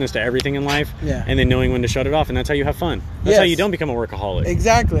bringing business to everything in life. Yeah. And then knowing when to shut it off, and that's how you have fun. That's how you don't become a workaholic.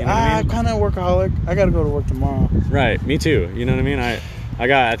 Exactly. You know I mean? I'm kind of a workaholic. I got to go to work tomorrow. Right. Me too. You know what I mean? I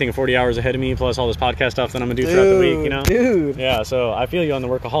got, I think, 40 hours ahead of me, plus all this podcast stuff that I'm going to do throughout the week, you know? Dude. Yeah, so I feel you on the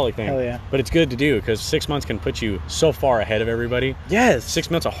workaholic thing. Hell yeah. But it's good to do, because 6 months can put you so far ahead of everybody. Yes. 6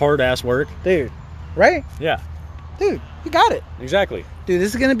 months of hard-ass work. Dude. Right? Yeah. Dude, you got it. Exactly. Dude,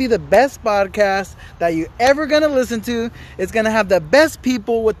 this is going to be the best podcast that you ever going to listen to. It's going to have the best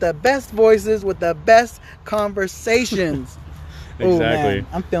people with the best voices, with the best conversations. Exactly. Ooh, man,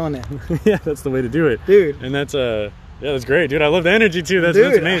 I'm feeling it. Yeah, that's the way to do it. Dude. And that's Yeah, that's great, dude. I love the energy too. That's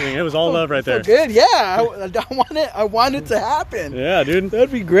amazing. It was all love right there. Good, yeah. I want it to happen. Yeah, dude.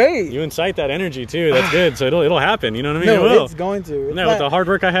 That'd be great. You incite that energy too. That's good. So it'll happen. You know what I mean? No, it will. It's going to. With the hard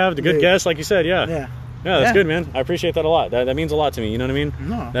work I have, the good guests, like you said, yeah. Yeah, that's good, man. I appreciate that a lot. That means a lot to me. You know what I mean?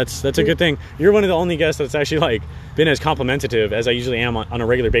 No, that's a good thing. You're one of the only guests that's actually like been as complimentative as I usually am on a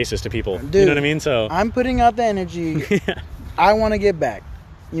regular basis to people. Dude, you know what I mean? So I'm putting out the energy. I want to get back.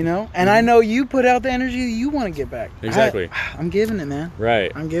 You know, and I know you put out the energy you want to get back. Exactly. I'm giving it, man.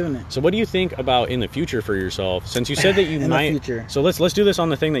 Right. I'm giving it. So what do you think about in the future for yourself? Since you said that you might. The future. So let's do this on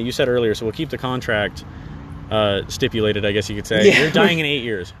the thing that you said earlier. So we'll keep the contract stipulated, I guess you could say. Yeah. You're dying in 8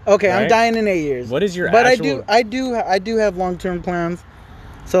 years. Okay, right? I'm dying in 8 years. What is your? But actual... I do have long-term plans.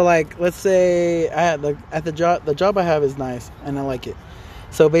 So like, let's say I had the job I have is nice and I like it.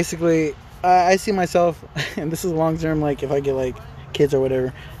 So basically, I see myself, and this is long-term. Like if I get like kids or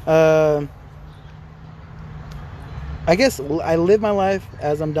whatever. I guess I live my life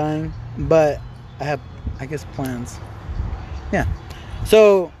as I'm dying, but I have, I guess, plans. Yeah.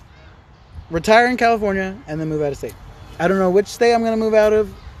 So retire in California and then move out of state. I don't know which state I'm going to move out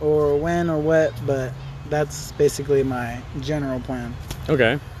of or when or what, but that's basically my general plan.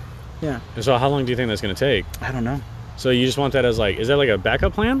 Okay. Yeah. So how long do you think that's going to take? I don't know. So you just want that as like, is that like a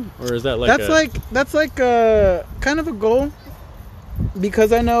backup plan or is that like that's like kind of a goal.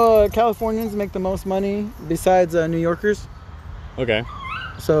 Because I know Californians make the most money besides New Yorkers. Okay.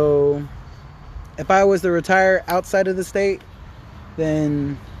 So if I was to retire outside of the state,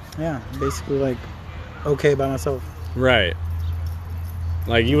 then yeah, basically like okay by myself. Right.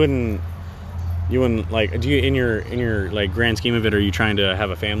 Like you wouldn't like, do you in your like grand scheme of it, are you trying to have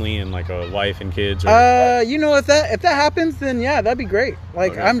a family and like a wife and kids? Or... you know, if that happens, then yeah, that'd be great.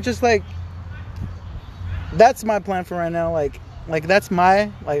 Like okay. I'm just like, that's my plan for right now. Like that's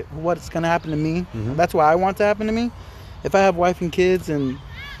my, like, what's going to happen to me. Mm-hmm. That's what I want to happen to me. If I have wife and kids and,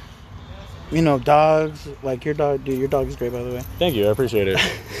 you know, dogs, like your dog, dude, your dog is great, by the way. Thank you. I appreciate it.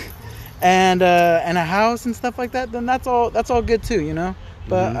 and a house and stuff like that, then that's all good too, you know?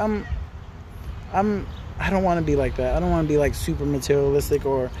 But mm-hmm. I don't want to be like that. I don't want to be like super materialistic,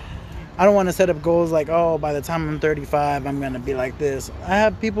 or I don't want to set up goals like, oh, by the time I'm 35, I'm going to be like this. I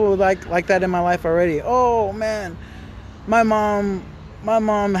have people like that in my life already. Oh, man. My mom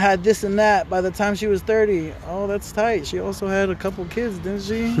had this and that by the time she was 30. Oh, that's tight. She also had a couple kids, didn't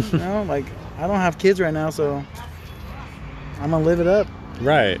she? You know, like, I don't have kids right now, so I'm going to live it up.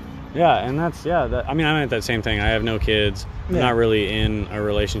 Right. Yeah, and that's, I mean, I'm at that same thing. I have no kids. I'm not really in a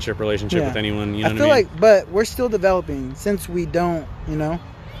relationship with anyone, you know what I mean? I feel like, but we're still developing since we don't, you know?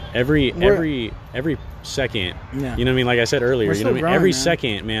 Every second, you know what I mean? Like I said earlier, you know what I mean? Every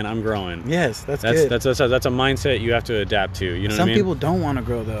second, man, I'm growing. Yes, that's good. That's a mindset you have to adapt to. You know what I mean? Some people don't want to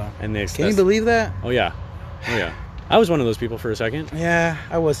grow though. And can you believe that? Oh yeah. I was one of those people for a second. Yeah,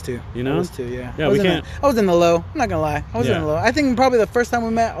 I was too. You know? I was too. Yeah. Yeah, we can't. I was in the low. I'm not gonna lie. I was in the low. I think probably the first time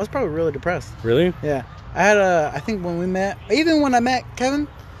we met, I was probably really depressed. Really? Yeah. I think when we met, even when I met Kevin,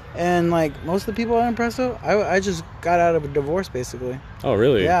 and like most of the people at Impresso, I just got out of a divorce basically. Oh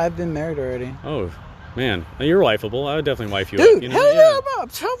really? Yeah, I've been married already. Oh. Man, you're wifeable. I would definitely wife you up. Dude, you know? Hell yeah, I'm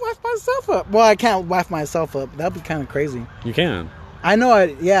trying to wife myself up. Well, I can't wife myself up. That'd be kind of crazy. You can. I know. I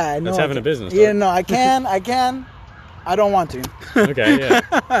know. That's having a business. Yeah, no, I can. I don't want to. Okay. Yeah.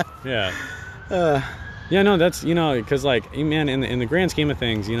 Yeah. Yeah. No, that's because like, man, in the grand scheme of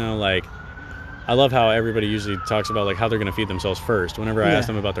things, like, I love how everybody usually talks about like how they're gonna feed themselves first. Whenever I ask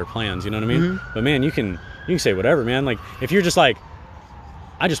them about their plans, you know what I mean? Mm-hmm. But man, you can say whatever, man. Like if you're just like,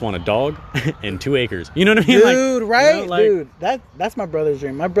 I just want a dog and 2 acres. You know what I mean? Dude, right? Dude, that's my brother's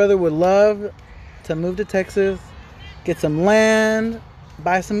dream. My brother would love to move to Texas, get some land,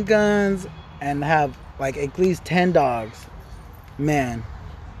 buy some guns, and have like at least 10 dogs. Man,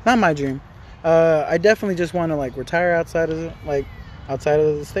 not my dream. I definitely just want to like retire outside of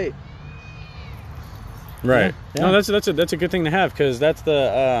the state. Right. Yeah. No, that's a good thing to have because that's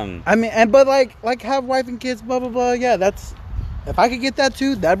the. I mean, but like have wife and kids, blah blah blah. Yeah, that's. If I could get that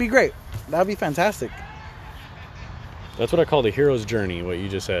too, that'd be great. That'd be fantastic. That's what I call the hero's journey, what you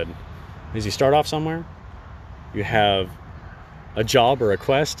just said. Is you start off somewhere, you have a job or a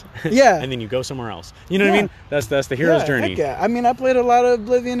quest, yeah, and then you go somewhere else. You know what I mean? That's the hero's journey. Heck yeah. I mean, I played a lot of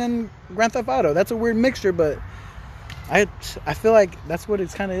Oblivion and Grand Theft Auto. That's a weird mixture, but I feel like that's what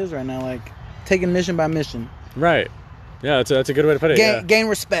it kind of is right now, like taking mission by mission. Right. Yeah, that's a good way to put it. Gain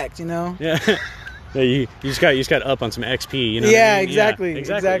respect, you know? Yeah. Yeah, you just got up on some XP, you know. Yeah, what I mean?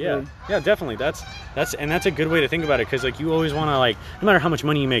 exactly. Yeah, definitely. That's a good way to think about it because like you always want to like no matter how much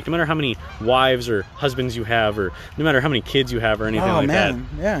money you make, no matter how many wives or husbands you have, or no matter how many kids you have or anything that.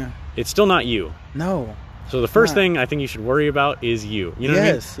 Yeah. It's still not you. No. So the first thing I think you should worry about is you. You know what I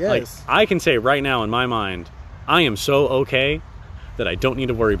mean? Yes. Like, I can say right now in my mind, I am so okay that I don't need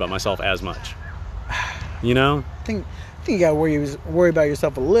to worry about myself as much. You know? I think you gotta worry about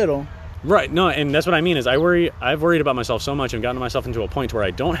yourself a little. Right. No, and that's what I mean is I've worried about myself so much and gotten myself into a point where I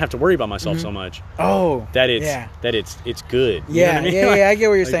don't have to worry about myself so much. Oh. That it's good. You Yeah, know what I mean? yeah, I get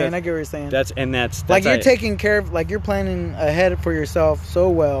what you're like saying. I get what you're saying. That's like you're taking care of, like you're planning ahead for yourself so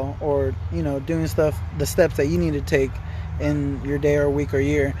well, or doing the steps that you need to take in your day or week or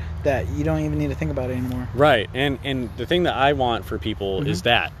year that you don't even need to think about it anymore. Right. And the thing that I want for people is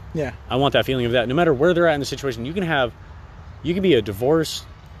that. Yeah. I want that feeling of that. No matter where they're at in the situation, you can be a divorced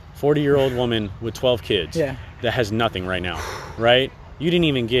 40-year-old woman with 12 kids that has nothing right now, right? You didn't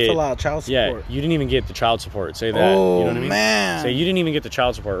even get... It's a lot of child support. Yeah, you didn't even get the child support. Say that. Oh, you know what I mean? Man. Say you didn't even get the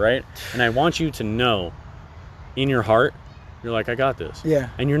child support, right? And I want you to know in your heart, you're like, I got this. Yeah.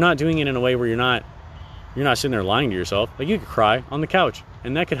 And you're not doing it in a way where you're not sitting there lying to yourself. Like, you could cry on the couch,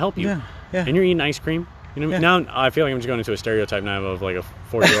 and that could help you. Yeah. Yeah. And you're eating ice cream. You know, now I feel like I'm just going into a stereotype now of like a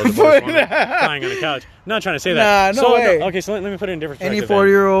 40-year-old divorced woman crying on a couch. I'm not trying to say that. Nah, no way. Okay, so let me put it in a different perspective. Any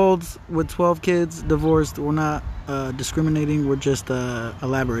 40-year-olds with 12 kids divorced, we're not discriminating. We're just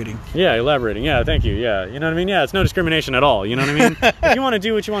elaborating. Yeah, elaborating. Yeah, thank you. Yeah, you know what I mean? Yeah, it's no discrimination at all. You know what I mean? If you want to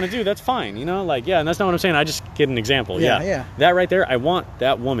do what you want to do, that's fine. You know, like, yeah, and that's not what I'm saying. I just get an example. Yeah. That right there, I want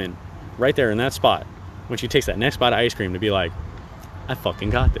that woman right there in that spot when she takes that next bite of ice cream to be like, I fucking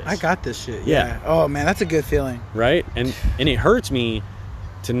got this. I got this shit. Yeah. Oh man, that's a good feeling. Right? And it hurts me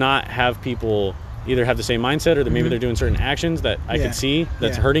to not have people either have the same mindset or that maybe they're doing certain actions that I could see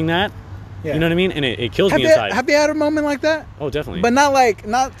that's hurting that. Yeah. You know what I mean? And it kills me inside. Have you had a moment like that? Oh, definitely. But not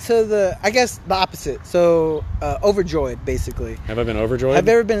to the, I guess the opposite. So overjoyed, basically. Have I been overjoyed? Have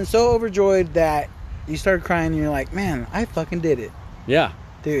you ever been so overjoyed that you started crying and you're like, man, I fucking did it. Yeah.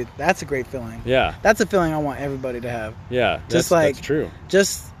 Dude, that's a great feeling. Yeah. That's a feeling I want everybody to have. Yeah. That's true.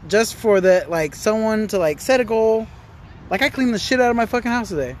 Just for the, like, someone to, like, set a goal. Like, I cleaned the shit out of my fucking house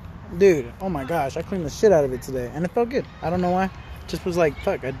today. Dude, oh my gosh, I cleaned the shit out of it today. And it felt good. I don't know why. Just was like,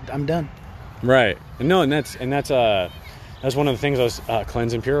 fuck, I'm done. Right. No, and that's one of the things I was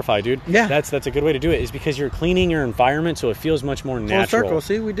cleanse and purify, dude. Yeah. That's a good way to do it, is because you're cleaning your environment so it feels much more natural. Full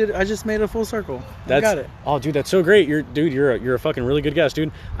circle. See, I just made a full circle. I got it. Oh, dude, that's so great. You're a fucking really good guest,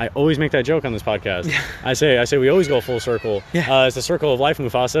 dude. I always make that joke on this podcast. Yeah. I say we always go full circle. Yeah. It's the circle of life,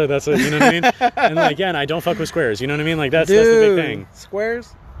 Mufasa. That's it. You know what I mean? And like, yeah, and I don't fuck with squares. You know what I mean? Like that's the big thing.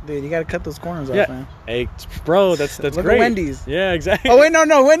 Squares. Dude, you gotta cut those corners off, man. Hey, bro, that's Look great. At Wendy's. Yeah, exactly. Oh wait, no,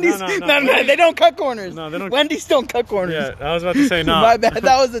 Wendy's. No, they don't cut corners. No, they don't. Wendy's don't cut corners. Yeah, I was about to say no. My bad.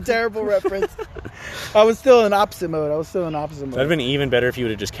 That was a terrible reference. I was still in opposite mode. That'd have been even better if you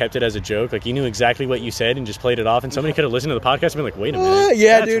would have just kept it as a joke. Like you knew exactly what you said and just played it off, and somebody could have listened to the podcast and been like, "Wait a minute."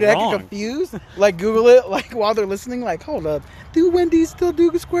 Yeah, that's dude, wrong. I get confused. Like Google it, like while they're listening. Like, hold up, do Wendy's still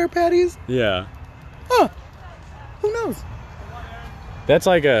do square patties? Yeah. Huh? Who knows? That's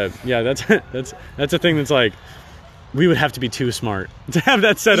like that's a thing that's like we would have to be too smart to have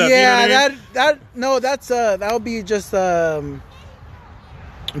that set up. Yeah, you know what I mean? that'll be just better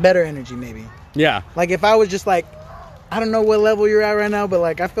energy maybe. Yeah. Like if I was just like, I don't know what level you're at right now, but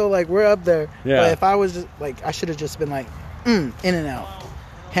like I feel like we're up there. Yeah. But if I was just like, I should have just been like, In and Out,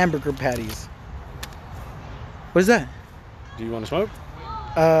 hamburger patties. What is that? Do you want to smoke?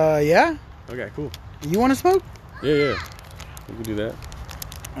 Yeah. Okay, cool. You want to smoke? Yeah. We can do that.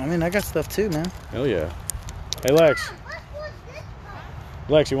 I mean, I got stuff too, man. Hell yeah. Hey, Lex,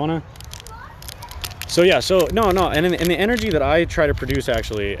 you wanna? So yeah, no, and the energy that I try to produce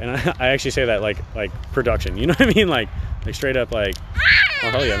actually, and I actually say that like production. You know what I mean? Like straight up like, oh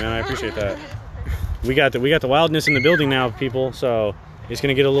hell yeah, man, I appreciate that. We got the wildness in the building now, people. So it's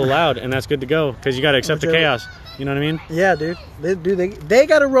gonna get a little loud, and that's good to go because you got to accept the chaos. You know what I mean? Yeah, dude. They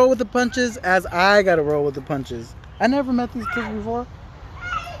got to roll with the punches as I got to roll with the punches. I never met these kids before.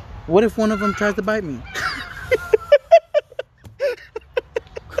 What if one of them tries to bite me?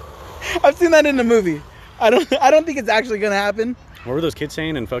 I've seen that in the movie. I don't think it's actually gonna happen. What were those kids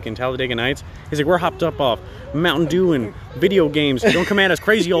saying in fucking Talladega Nights? He's like, we're hopped up off Mountain Dew and video games. Don't come at us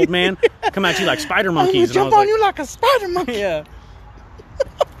crazy, old man. Come at you like spider monkeys. Jump on you like a spider monkey. Yeah.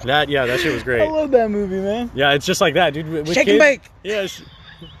 That shit was great. I love that movie, man. Yeah, it's just like that, dude. With shake kids, and bake. Yes.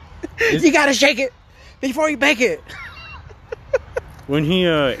 You gotta shake it before you bake it. When he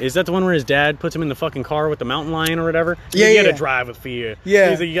is that the one where his dad puts him in the fucking car with the mountain lion or whatever? Yeah, you gotta drive with fear.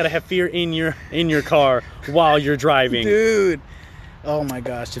 Yeah, he's like, you gotta have fear in your car while you're driving, dude. Oh my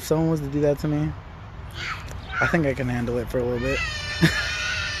gosh, if someone was to do that to me, I think I can handle it for a little bit.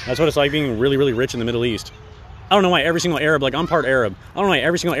 That's what it's like being really, really rich in the Middle East. I don't know why every single Arab, like I'm part Arab, I don't know why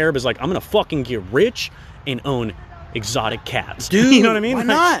every single Arab is like, I'm gonna fucking get rich and own exotic cats. Dude, you know what I mean? Why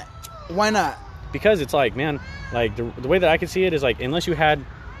not? Why not? Because it's like, man, like the way that I could see it is like, unless you had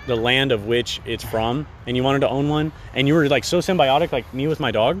the land of which it's from and you wanted to own one and you were like so symbiotic, like me with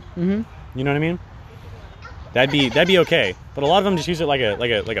my dog, you know what I mean? That'd be okay. But a lot of them just use it like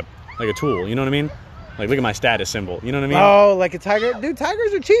a tool, you know what I mean? Like, look at my status symbol, you know what I mean? Oh, like a tiger? Dude,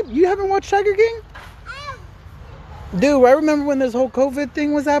 tigers are cheap. You haven't watched Tiger King? Dude, I remember when this whole COVID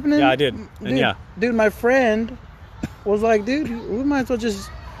thing was happening. Yeah, I did. Dude, my friend was like, dude, we might as well just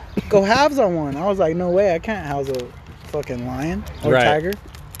go halves on one. I was like, no way, I can't house a fucking lion or tiger.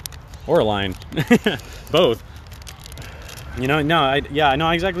 Or a lion. Both. You know, no, I know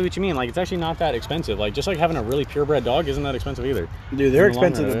exactly what you mean. Like, it's actually not that expensive. Like, just like having a really purebred dog isn't that expensive either. Dude, they're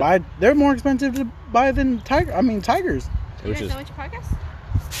expensive to buy. They're more expensive to buy than tigers. Do you guys know what your podcast?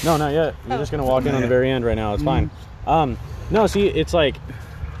 No, not yet. You're just gonna walk in on the very end right now. It's fine. No, see, it's like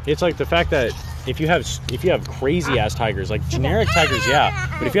the fact that if you have crazy ass tigers, like generic tigers, yeah,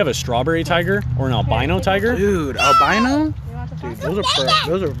 but if you have a strawberry tiger or an albino tiger, dude, albino. Dude,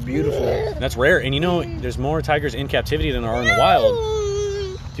 those are beautiful. That's rare, and you know, there's more tigers in captivity than there are in the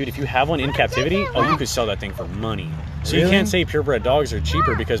wild. Dude, if you have one in captivity, you could sell that thing for money. So you can't say purebred dogs are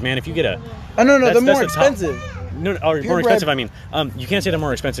cheaper because, man, if you get a... Oh, no, they're more expensive. No, or more expensive, I mean. You can't say they're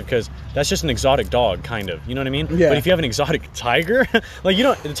more expensive because that's just an exotic dog, kind of. You know what I mean? Yeah. But if you have an exotic tiger, like, you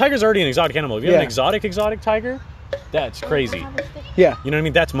know, the tiger's already an exotic animal. If you have an exotic tiger, that's crazy. Yeah. You know what I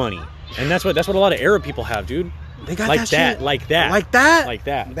mean? That's money. And that's what a lot of Arab people have, dude. They got like that like that. Like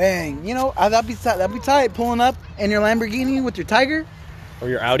that. Bang. You know, that'd be tight pulling up in your Lamborghini with your tiger. Or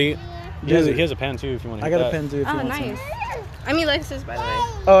your Audi. He has a pen, too, if you want to hit that. I got a pen, too, if you want nice. I'm Alexis, by the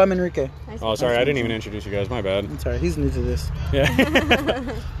way. Oh, I'm Enrique. Oh, sorry, I didn't even introduce you guys. My bad. I'm sorry, he's new to this. Yeah.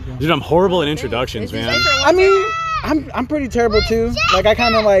 Dude, I'm horrible at introductions, man. I mean, I'm pretty terrible, too. Like, I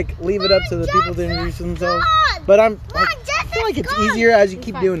kind of, like, leave it up to the people to introduce themselves. But I feel like it's easier as you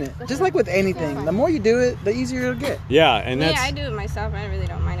keep doing it. Just like with anything. The more you do it, the easier it'll get. Yeah, and that's... Yeah, I do it myself. I really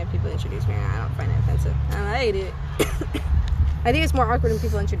don't mind if people introduce me. I don't find it offensive. I hate it. I think it's more awkward when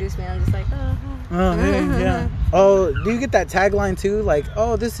people introduce me. I'm just like, oh. Oh, man, yeah. Oh, do you get that tagline, too? Like,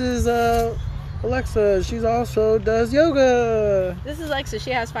 oh, this is Alexa. She also does yoga. This is Alexa. She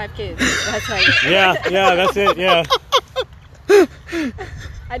has 5 kids. That's right. Yeah, that's it, yeah.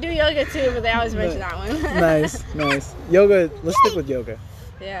 I do yoga, too, but they always mention that one. Nice. Yoga, let's stick with yoga.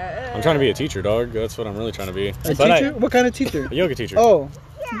 Yeah. I'm trying to be a teacher, dog. That's what I'm really trying to be. A teacher? What kind of teacher? A yoga teacher. Oh,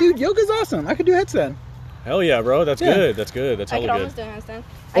 dude, yoga's awesome. I could do headstand. Hell yeah, bro. That's good. That's hella good. I could almost do a handstand.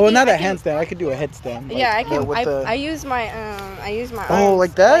 Well, not a handstand. I could do a headstand. Like, yeah, I can. I use my Oh, arms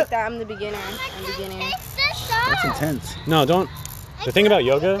like that? Like that. I'm the beginner. That's intense. No, don't. The thing about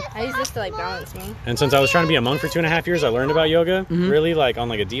yoga, I use this to like balance me. And since I was trying to be a monk for 2.5 years, I learned about yoga. Really, like on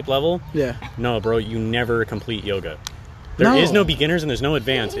like a deep level. Yeah. No, bro, you never complete yoga. There is no beginners and there's no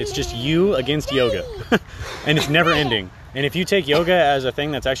advanced. It's just you against yoga, and it's never ending. And if you take yoga as a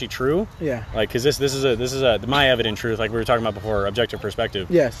thing that's actually true, like, because this is my evident truth, like we were talking about before, objective perspective.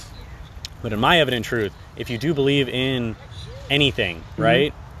 Yes. But in my evident truth, if you do believe in anything,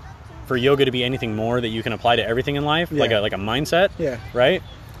 right, for yoga to be anything more that you can apply to everything in life, like a mindset, right,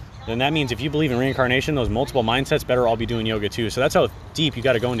 then that means if you believe in reincarnation, those multiple mindsets better all be doing yoga too. So that's how deep you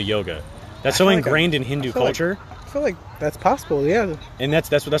got to go into yoga. That's so ingrained in Hindu culture. I feel like that's possible, yeah. And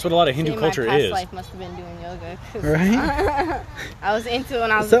that's what a lot of Hindu culture my past is. life must have been doing yoga. Right? I was into it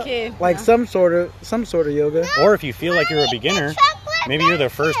when I was a kid. Like some sort of yoga. Or if you feel like you're a beginner, maybe you're the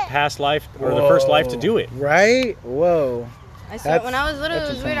first past life or the first life to do it. Right? Whoa. When I was little, it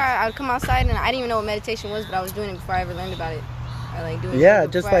was weird. I would come outside and I didn't even know what meditation was, but I was doing it before I ever learned about it. I like doing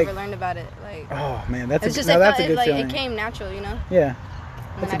it before I ever learned about it. Like, oh man, that's a good It feeling. came natural, you know? Yeah.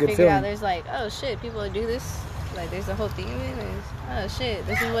 That's a good feeling. And I figured out there's like, oh shit, people do this. Like, there's a whole thing of it. Oh shit,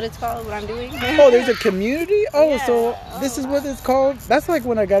 this is what it's called, what I'm doing. Oh, there's a community? Oh, yeah. So this is what it's called? That's like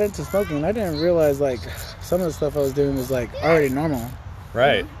when I got into smoking. I didn't realize, like, some of the stuff I was doing was, like, already normal.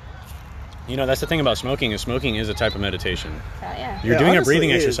 Right. You know, that's the thing about smoking is a type of meditation. Yeah. You're doing a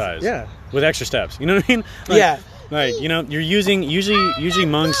breathing exercise. Yeah. With extra steps. You know what I mean? Like, like, you know, you're using, usually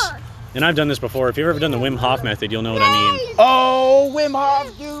monks, and I've done this before. If you've ever done the Wim Hof method, you'll know what I mean. Oh, Wim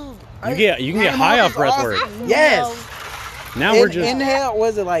Hof, dude. You can get high off breath work. Yes. Now we're just inhale.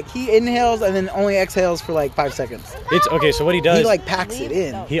 Was it like he inhales and then only exhales for like 5 seconds? It's okay. So what he does, he like packs it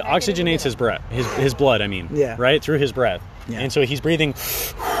in. He oxygenates his breath, his blood. I mean, right through his breath. Yeah. And so he's breathing,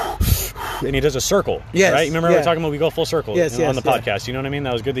 and he does a circle. Yes. Right. Remember we were talking about we go full circle on the podcast. You know what I mean?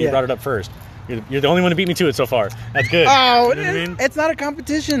 That was good that you brought it up first. You're the only one to beat me to it so far. That's good. Oh, you know what I mean? It's not a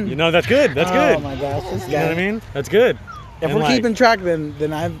competition. You know, that's good. That's good. Oh my gosh, this guy. You know what I mean? That's good. If we're keeping track,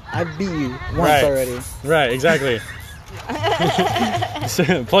 then I've beat you once already. Right, exactly.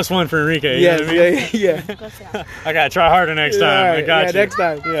 +1 for Enrique. Yeah, you know what I mean? yeah. I gotta try harder next time. Right, I got you. Next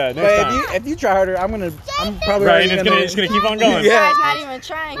time. Yeah, next time. If you try harder, I'm probably right. And it's gonna keep on going. Yeah, it's not even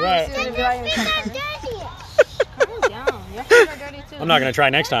trying. Right. I'm not gonna try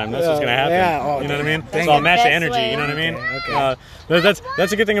next time. That's what's gonna happen. Yeah. You know what I mean? So I'll match the energy. You know what I mean? Okay.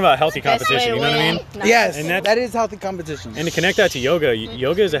 That's a good thing about healthy competition. You know what I mean? Yes, and that is healthy competition. And to connect that to yoga,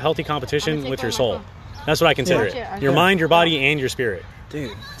 yoga is a healthy competition with your soul. That's what I consider it. Your mind, your body, and your spirit.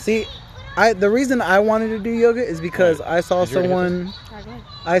 Dude, see, the reason I wanted to do yoga is because I saw someone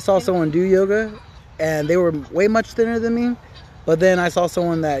do yoga, and they were way much thinner than me. But then I saw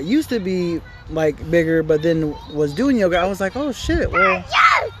someone that used to be like bigger, but then was doing yoga. I was like, oh shit, well,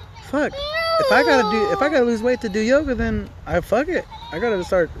 fuck. If I gotta lose weight to do yoga, then I gotta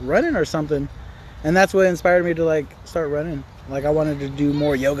start running or something. And that's what inspired me to like start running. Like I wanted to do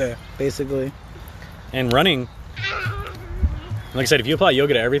more yoga, basically. And running, like I said, if you apply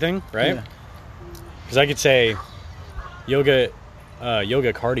yoga to everything, right? Because I could say yoga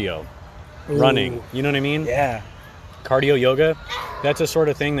cardio, running. You know what I mean? Yeah. Cardio yoga, that's a sort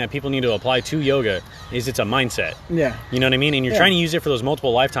of thing that people need to apply to yoga. It's a mindset. Yeah. You know what I mean? And you're trying to use it for those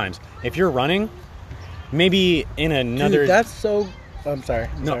multiple lifetimes. If you're running, maybe in another. Dude, that's so. I'm sorry.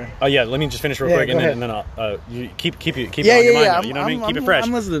 Sorry. Oh yeah. Let me just finish real quick, and then I'll you keep it on your mind. Though, you know what I mean? Keep it fresh.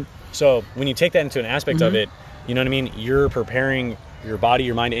 I'm listening. So when you take that into an aspect of it, you know what I mean? You're preparing your body,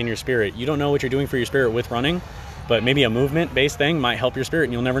 your mind, and your spirit. You don't know what you're doing for your spirit with running, but maybe a movement-based thing might help your spirit,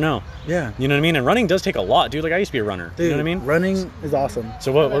 and you'll never know. Yeah. You know what I mean? And running does take a lot, dude. Like, I used to be a runner. Dude, you know what I mean? Running is awesome.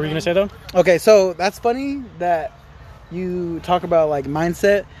 So what were you going to say, though? Okay, so that's funny that you talk about, like,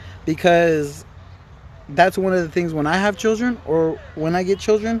 mindset, because that's one of the things when I have children, or when I get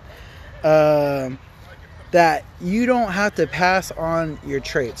children, that you don't have to pass on your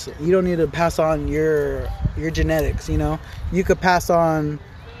traits. You don't need to pass on your genetics, you know? You could pass on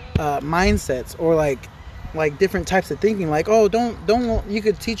mindsets, or like different types of thinking. Like, oh, don't you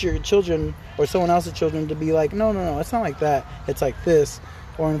could teach your children or someone else's children to be like, no, it's not like that. It's like this,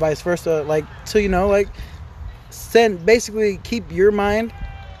 or and vice versa. Like, so, you know, like, basically keep your mind,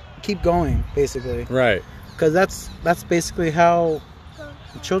 keep going, basically. Right. Because that's basically how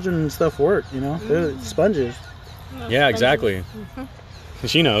children and stuff work, you know? They're sponges. Yeah, exactly.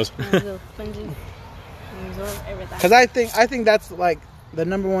 She knows. Because I think that's like the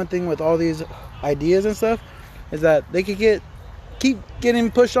number one thing with all these ideas and stuff, is that they could keep getting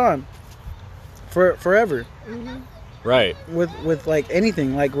pushed on forever. Right. With like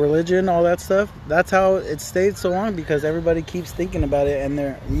anything, like religion, all that stuff. That's how it stayed so long, because everybody keeps thinking about it, and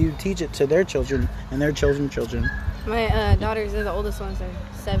you teach it to their children and their children. My daughters, they're the oldest ones. They're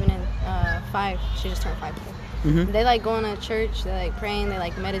 7 and 5. She just turned 5 today. They like going to church. They like praying. They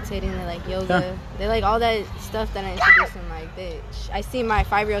like meditating. They like yoga. Yeah. They like all that stuff that I introduced them. Like I see my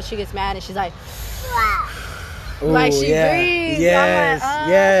 5-year-old. She gets mad and she's like, ooh, like she breathes. Yes, like,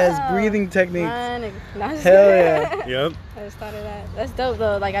 yes, breathing techniques. Hell yeah. Yep. I just thought of that. That's dope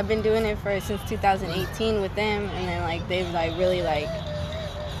though. Like I've been doing it since 2018 with them, and then like they've like really like.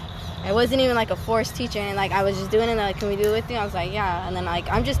 It wasn't even like a forced teaching, and like I was just doing it. Like, can we do it with you? I was like, yeah. And then like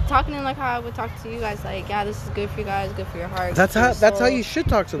I'm just talking to them like how I would talk to you guys. Like, yeah, this is good for you guys, good for your heart. That's how you should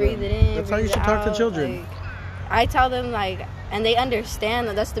talk to them. Breathe it in. That's how you should talk to children. Like, I tell them like, and they understand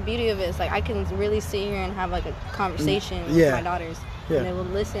that. That's the beauty of it. It's like I can really sit here and have like a conversation with my daughters, and they will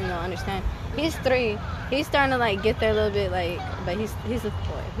listen. They'll understand. He's 3. He's starting to like get there a little bit. Like, but he's a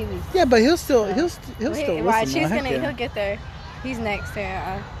boy. Yeah, but he'll still listen. Right, he'll get there. He's next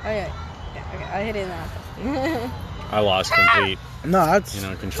here. Okay, I hit it now. I lost complete. No, that's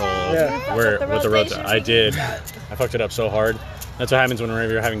control of what the road. I did. I fucked it up so hard. That's what happens when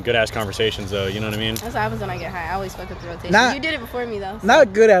we're having good ass conversations, though. You know what I mean? That's what happens when I get high. I always fuck up the rotation. You did it before me, though. So.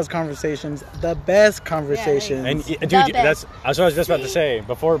 Not good ass conversations. The best conversations. And dude, that's what I was just about to say.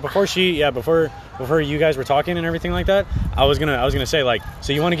 Before you guys were talking and everything like that, I was gonna say, like,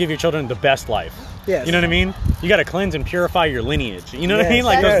 so you want to give your children the best life. Yes. You know what I mean? You got to cleanse and purify your lineage. You know what I mean?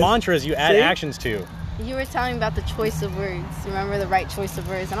 Like those mantras you add actions to. You were telling me about the choice of words. Remember the right choice of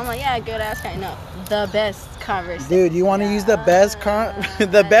words? And I'm like, yeah, good ass. No, the best conversation. Dude, you want to use the best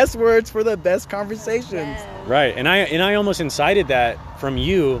the best words for the best conversations. Yes. Right. And I almost incited that from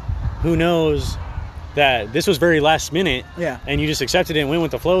you, who knows that this was very last minute. Yeah. And you just accepted it and went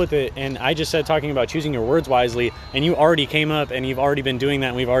with the flow with it. And I just said talking about choosing your words wisely, and you already came up and you've already been doing that,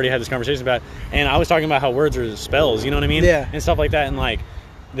 and we've already had this conversation about it. And I was talking about how words are spells, you know what I mean? Yeah. And stuff like that. And like,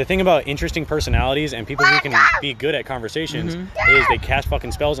 the thing about interesting personalities and people who can be good at conversations is they cast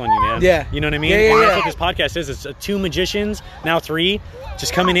fucking spells on you, man. Yeah. You know what I mean? Yeah, And that's what this podcast is. It's 2 magicians, now 3,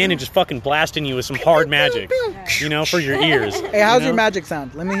 just coming in and just fucking blasting you with some hard magic, you know, for your ears. Hey, how's your magic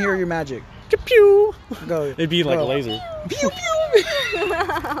sound? Let me hear your magic. Pew. Go. It'd be like a laser. Pew pew.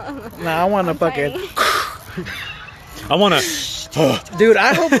 Nah, I want to fucking. I want to. Dude,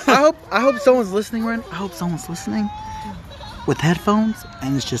 I hope someone's listening right now. I hope someone's listening with headphones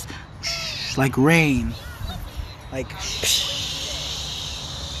and it's just like rain. Like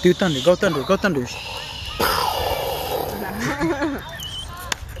dude, thunder, go thunder, go thunder.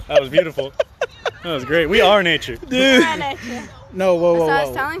 That was beautiful. That was great. We are nature. Dude. No, whoa.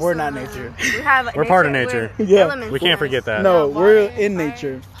 We're not nature. nature. We're part of nature. Yeah. We can't forget that. No, we're in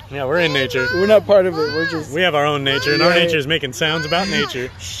nature. Yeah, we're in nature. We're not part of it. We're just. We have our own nature, and our nature is making sounds about nature.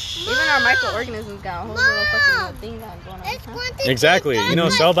 Even our microorganisms got a whole little fucking thing going on. Huh? Exactly. You know,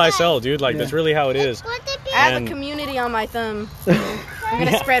 cell by cell, dude. Like, that's really how it is. I have a community on my thumb. I'm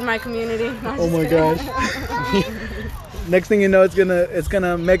going to spread my community. No, Oh my gosh. Next thing you know, it's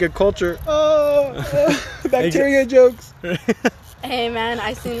gonna make a culture. Bacteria jokes. Hey man,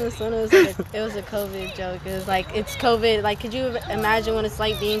 I seen this one. It was a COVID joke. It was like, it's COVID. Like, could you imagine what it's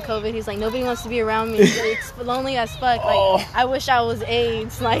like being COVID? He's like, nobody wants to be around me. It's lonely as fuck. Like, I wish I was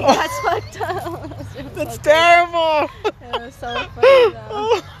AIDS. Like, that's fucked up. That's terrible. It was so funny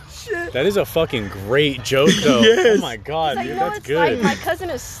though. Shit. That is a fucking great joke, though. Yes. Oh my god, Like, dude, you know, that's it's good. like, my cousin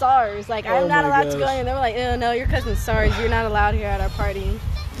is SARS. Like, Oh I'm not my allowed to go gosh. in. They were like, oh no, your cousin's SARS. You're not allowed here at our party.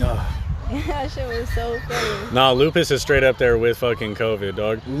 That shit was so funny. Nah, lupus is straight up there with fucking COVID,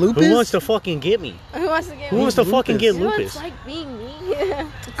 dog. Lupus? Who wants to fucking get me? Who wants to get Who me? wants to fucking get You know, lupus? it's like being me.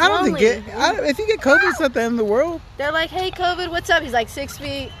 It's I don't lonely. think if you get COVID, it's not the end of the world. They're like, hey, COVID, what's up? He's like 6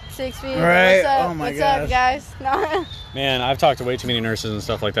 feet. 6 feet. Right. What's up? Oh my what's gosh. up, guys? No. Man, I've talked to way too many nurses and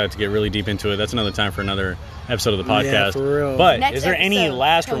stuff like that to get really deep into it. That's another time for another episode of the podcast. Yeah, for real. But Next is there any episode,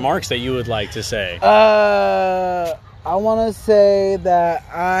 last COVID. remarks that you would like to say? I want to say that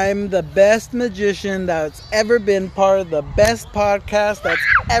I'm the best magician that's ever been part of the best podcast that's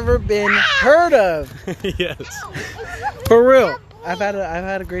ever been heard of. Yes. For real. I've had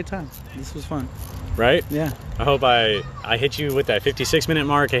a great time. This was fun. Right? Yeah. I hope I hit you with that 56-minute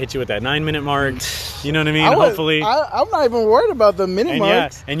mark. I hit you with that 9-minute mark. You know what I mean? I'm Hopefully. not even worried about the minute And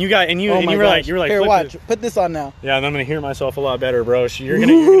marks. yeah, and you were like, Here, flip watch. it. Put this on now. Yeah, and I'm gonna hear myself a lot better, bro. You're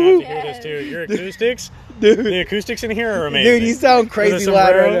gonna have to hear this too. Your acoustics, Dude. the acoustics in here are amazing. Dude, you sound With a crazy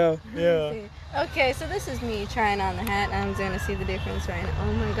loud right sombrero. now. Yeah. Okay, so this is me trying on the hat. I'm going to see the difference right now.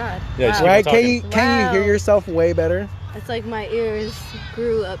 Oh my god. Yeah, Wow. just Right? talking. Can you hear Wow. yourself way better? It's like my ears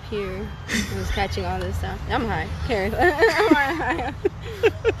grew up here. I was catching all this stuff. I'm high. Here. I'm high.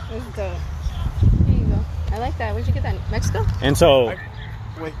 It's dope. Here you go. I like that. Where'd you get that? Mexico? And so,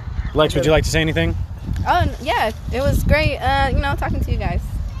 Wait. Lex, would you like to say anything? Oh, yeah. It was great, talking to you guys.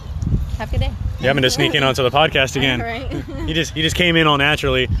 Have a good day. You having to sneak in onto the podcast again? Right. He just came in all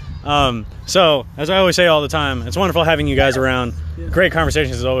naturally. So, as I always say all the time, it's wonderful having you guys around. Great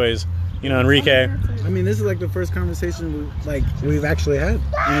conversations as always. You know, Enrique. I mean, this is like the first conversation we've actually had,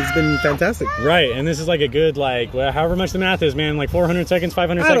 and it's been fantastic. Right, and this is like a good, however much the math is, man, like 400 seconds,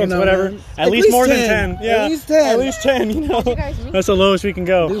 500 I don't seconds, know, whatever. man. At least more than 10. Yeah. At least 10. At least 10, you know. How'd you guys meet? That's the lowest we can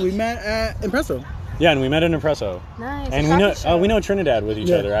go. Dude, we met at Impresso. Yeah, and we met at Impresso. Nice. And we know Trinidad with each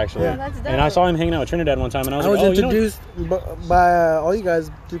Yeah. other, actually. Yeah. Oh, that's dope. And I saw him hanging out with Trinidad one time, and I was I was like, introduced by all you guys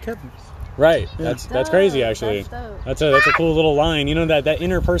through Kevin. Right. Yeah. That's crazy, actually. That's dope. That's a cool little line. You know, that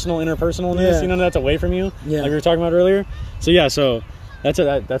interpersonalness. Yeah. You know, that's away from you. Yeah. Like we were talking about earlier. So yeah, that's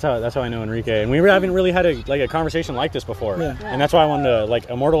how I know Enrique, and we haven't really had a conversation like this before. Yeah. And that's why I wanted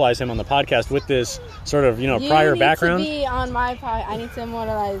to immortalize him on the podcast with this sort of prior background. You need to be on my pod. I need to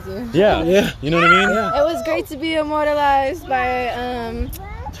immortalize you. Yeah. Yeah. You know what I mean? Yeah. It was great to be immortalized by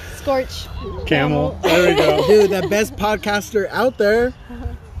Scorchcamel. There we go. Dude, the best podcaster out there.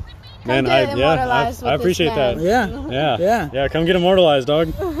 Man, get immortalized I with appreciate this that. man. Yeah. Yeah. Come get immortalized,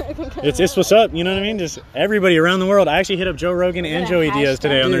 dog. It's what's up. You know what I mean? Just everybody around the world. I actually hit up Joe Rogan and gonna Joey Diaz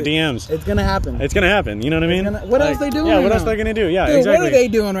today on their Dude, DMs. It's gonna happen. It's gonna happen. You know what I mean? What else they doing Yeah, right what else now? they gonna do? Yeah, Dude, exactly. what are they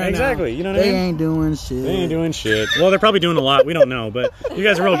doing right now? Exactly. You know what I They mean? ain't doing shit. They ain't doing shit. Well, they're probably doing a lot. We don't know, but you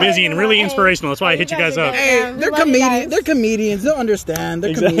guys are real busy and really inspirational. That's why I hit you guys up. Hey, Yeah, we they're love you comedians. guys. They're comedians. They'll understand.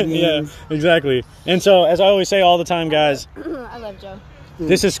 They're Yeah, comedians. exactly. And so, as I always say all the time, guys, I love Joe.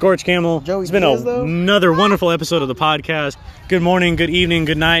 this is Scorchcamel. Joey It's been Diaz, though? another wonderful episode of the podcast. Good morning, good evening,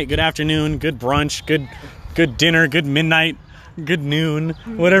 good night, good afternoon, good brunch, good dinner, good midnight, good noon,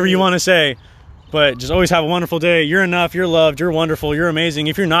 whatever you want to say. But just always have a wonderful day. You're enough. You're loved. You're wonderful. You're amazing.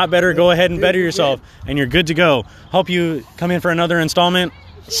 If you're not better, go ahead and better yourself, and you're good to go. Hope you come in for another installment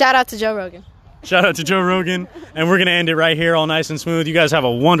Shout out to Joe Rogan. Shout out to Joe Rogan. And we're going to end it right here all nice and smooth. You guys have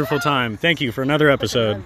a wonderful time. Thank you for another episode.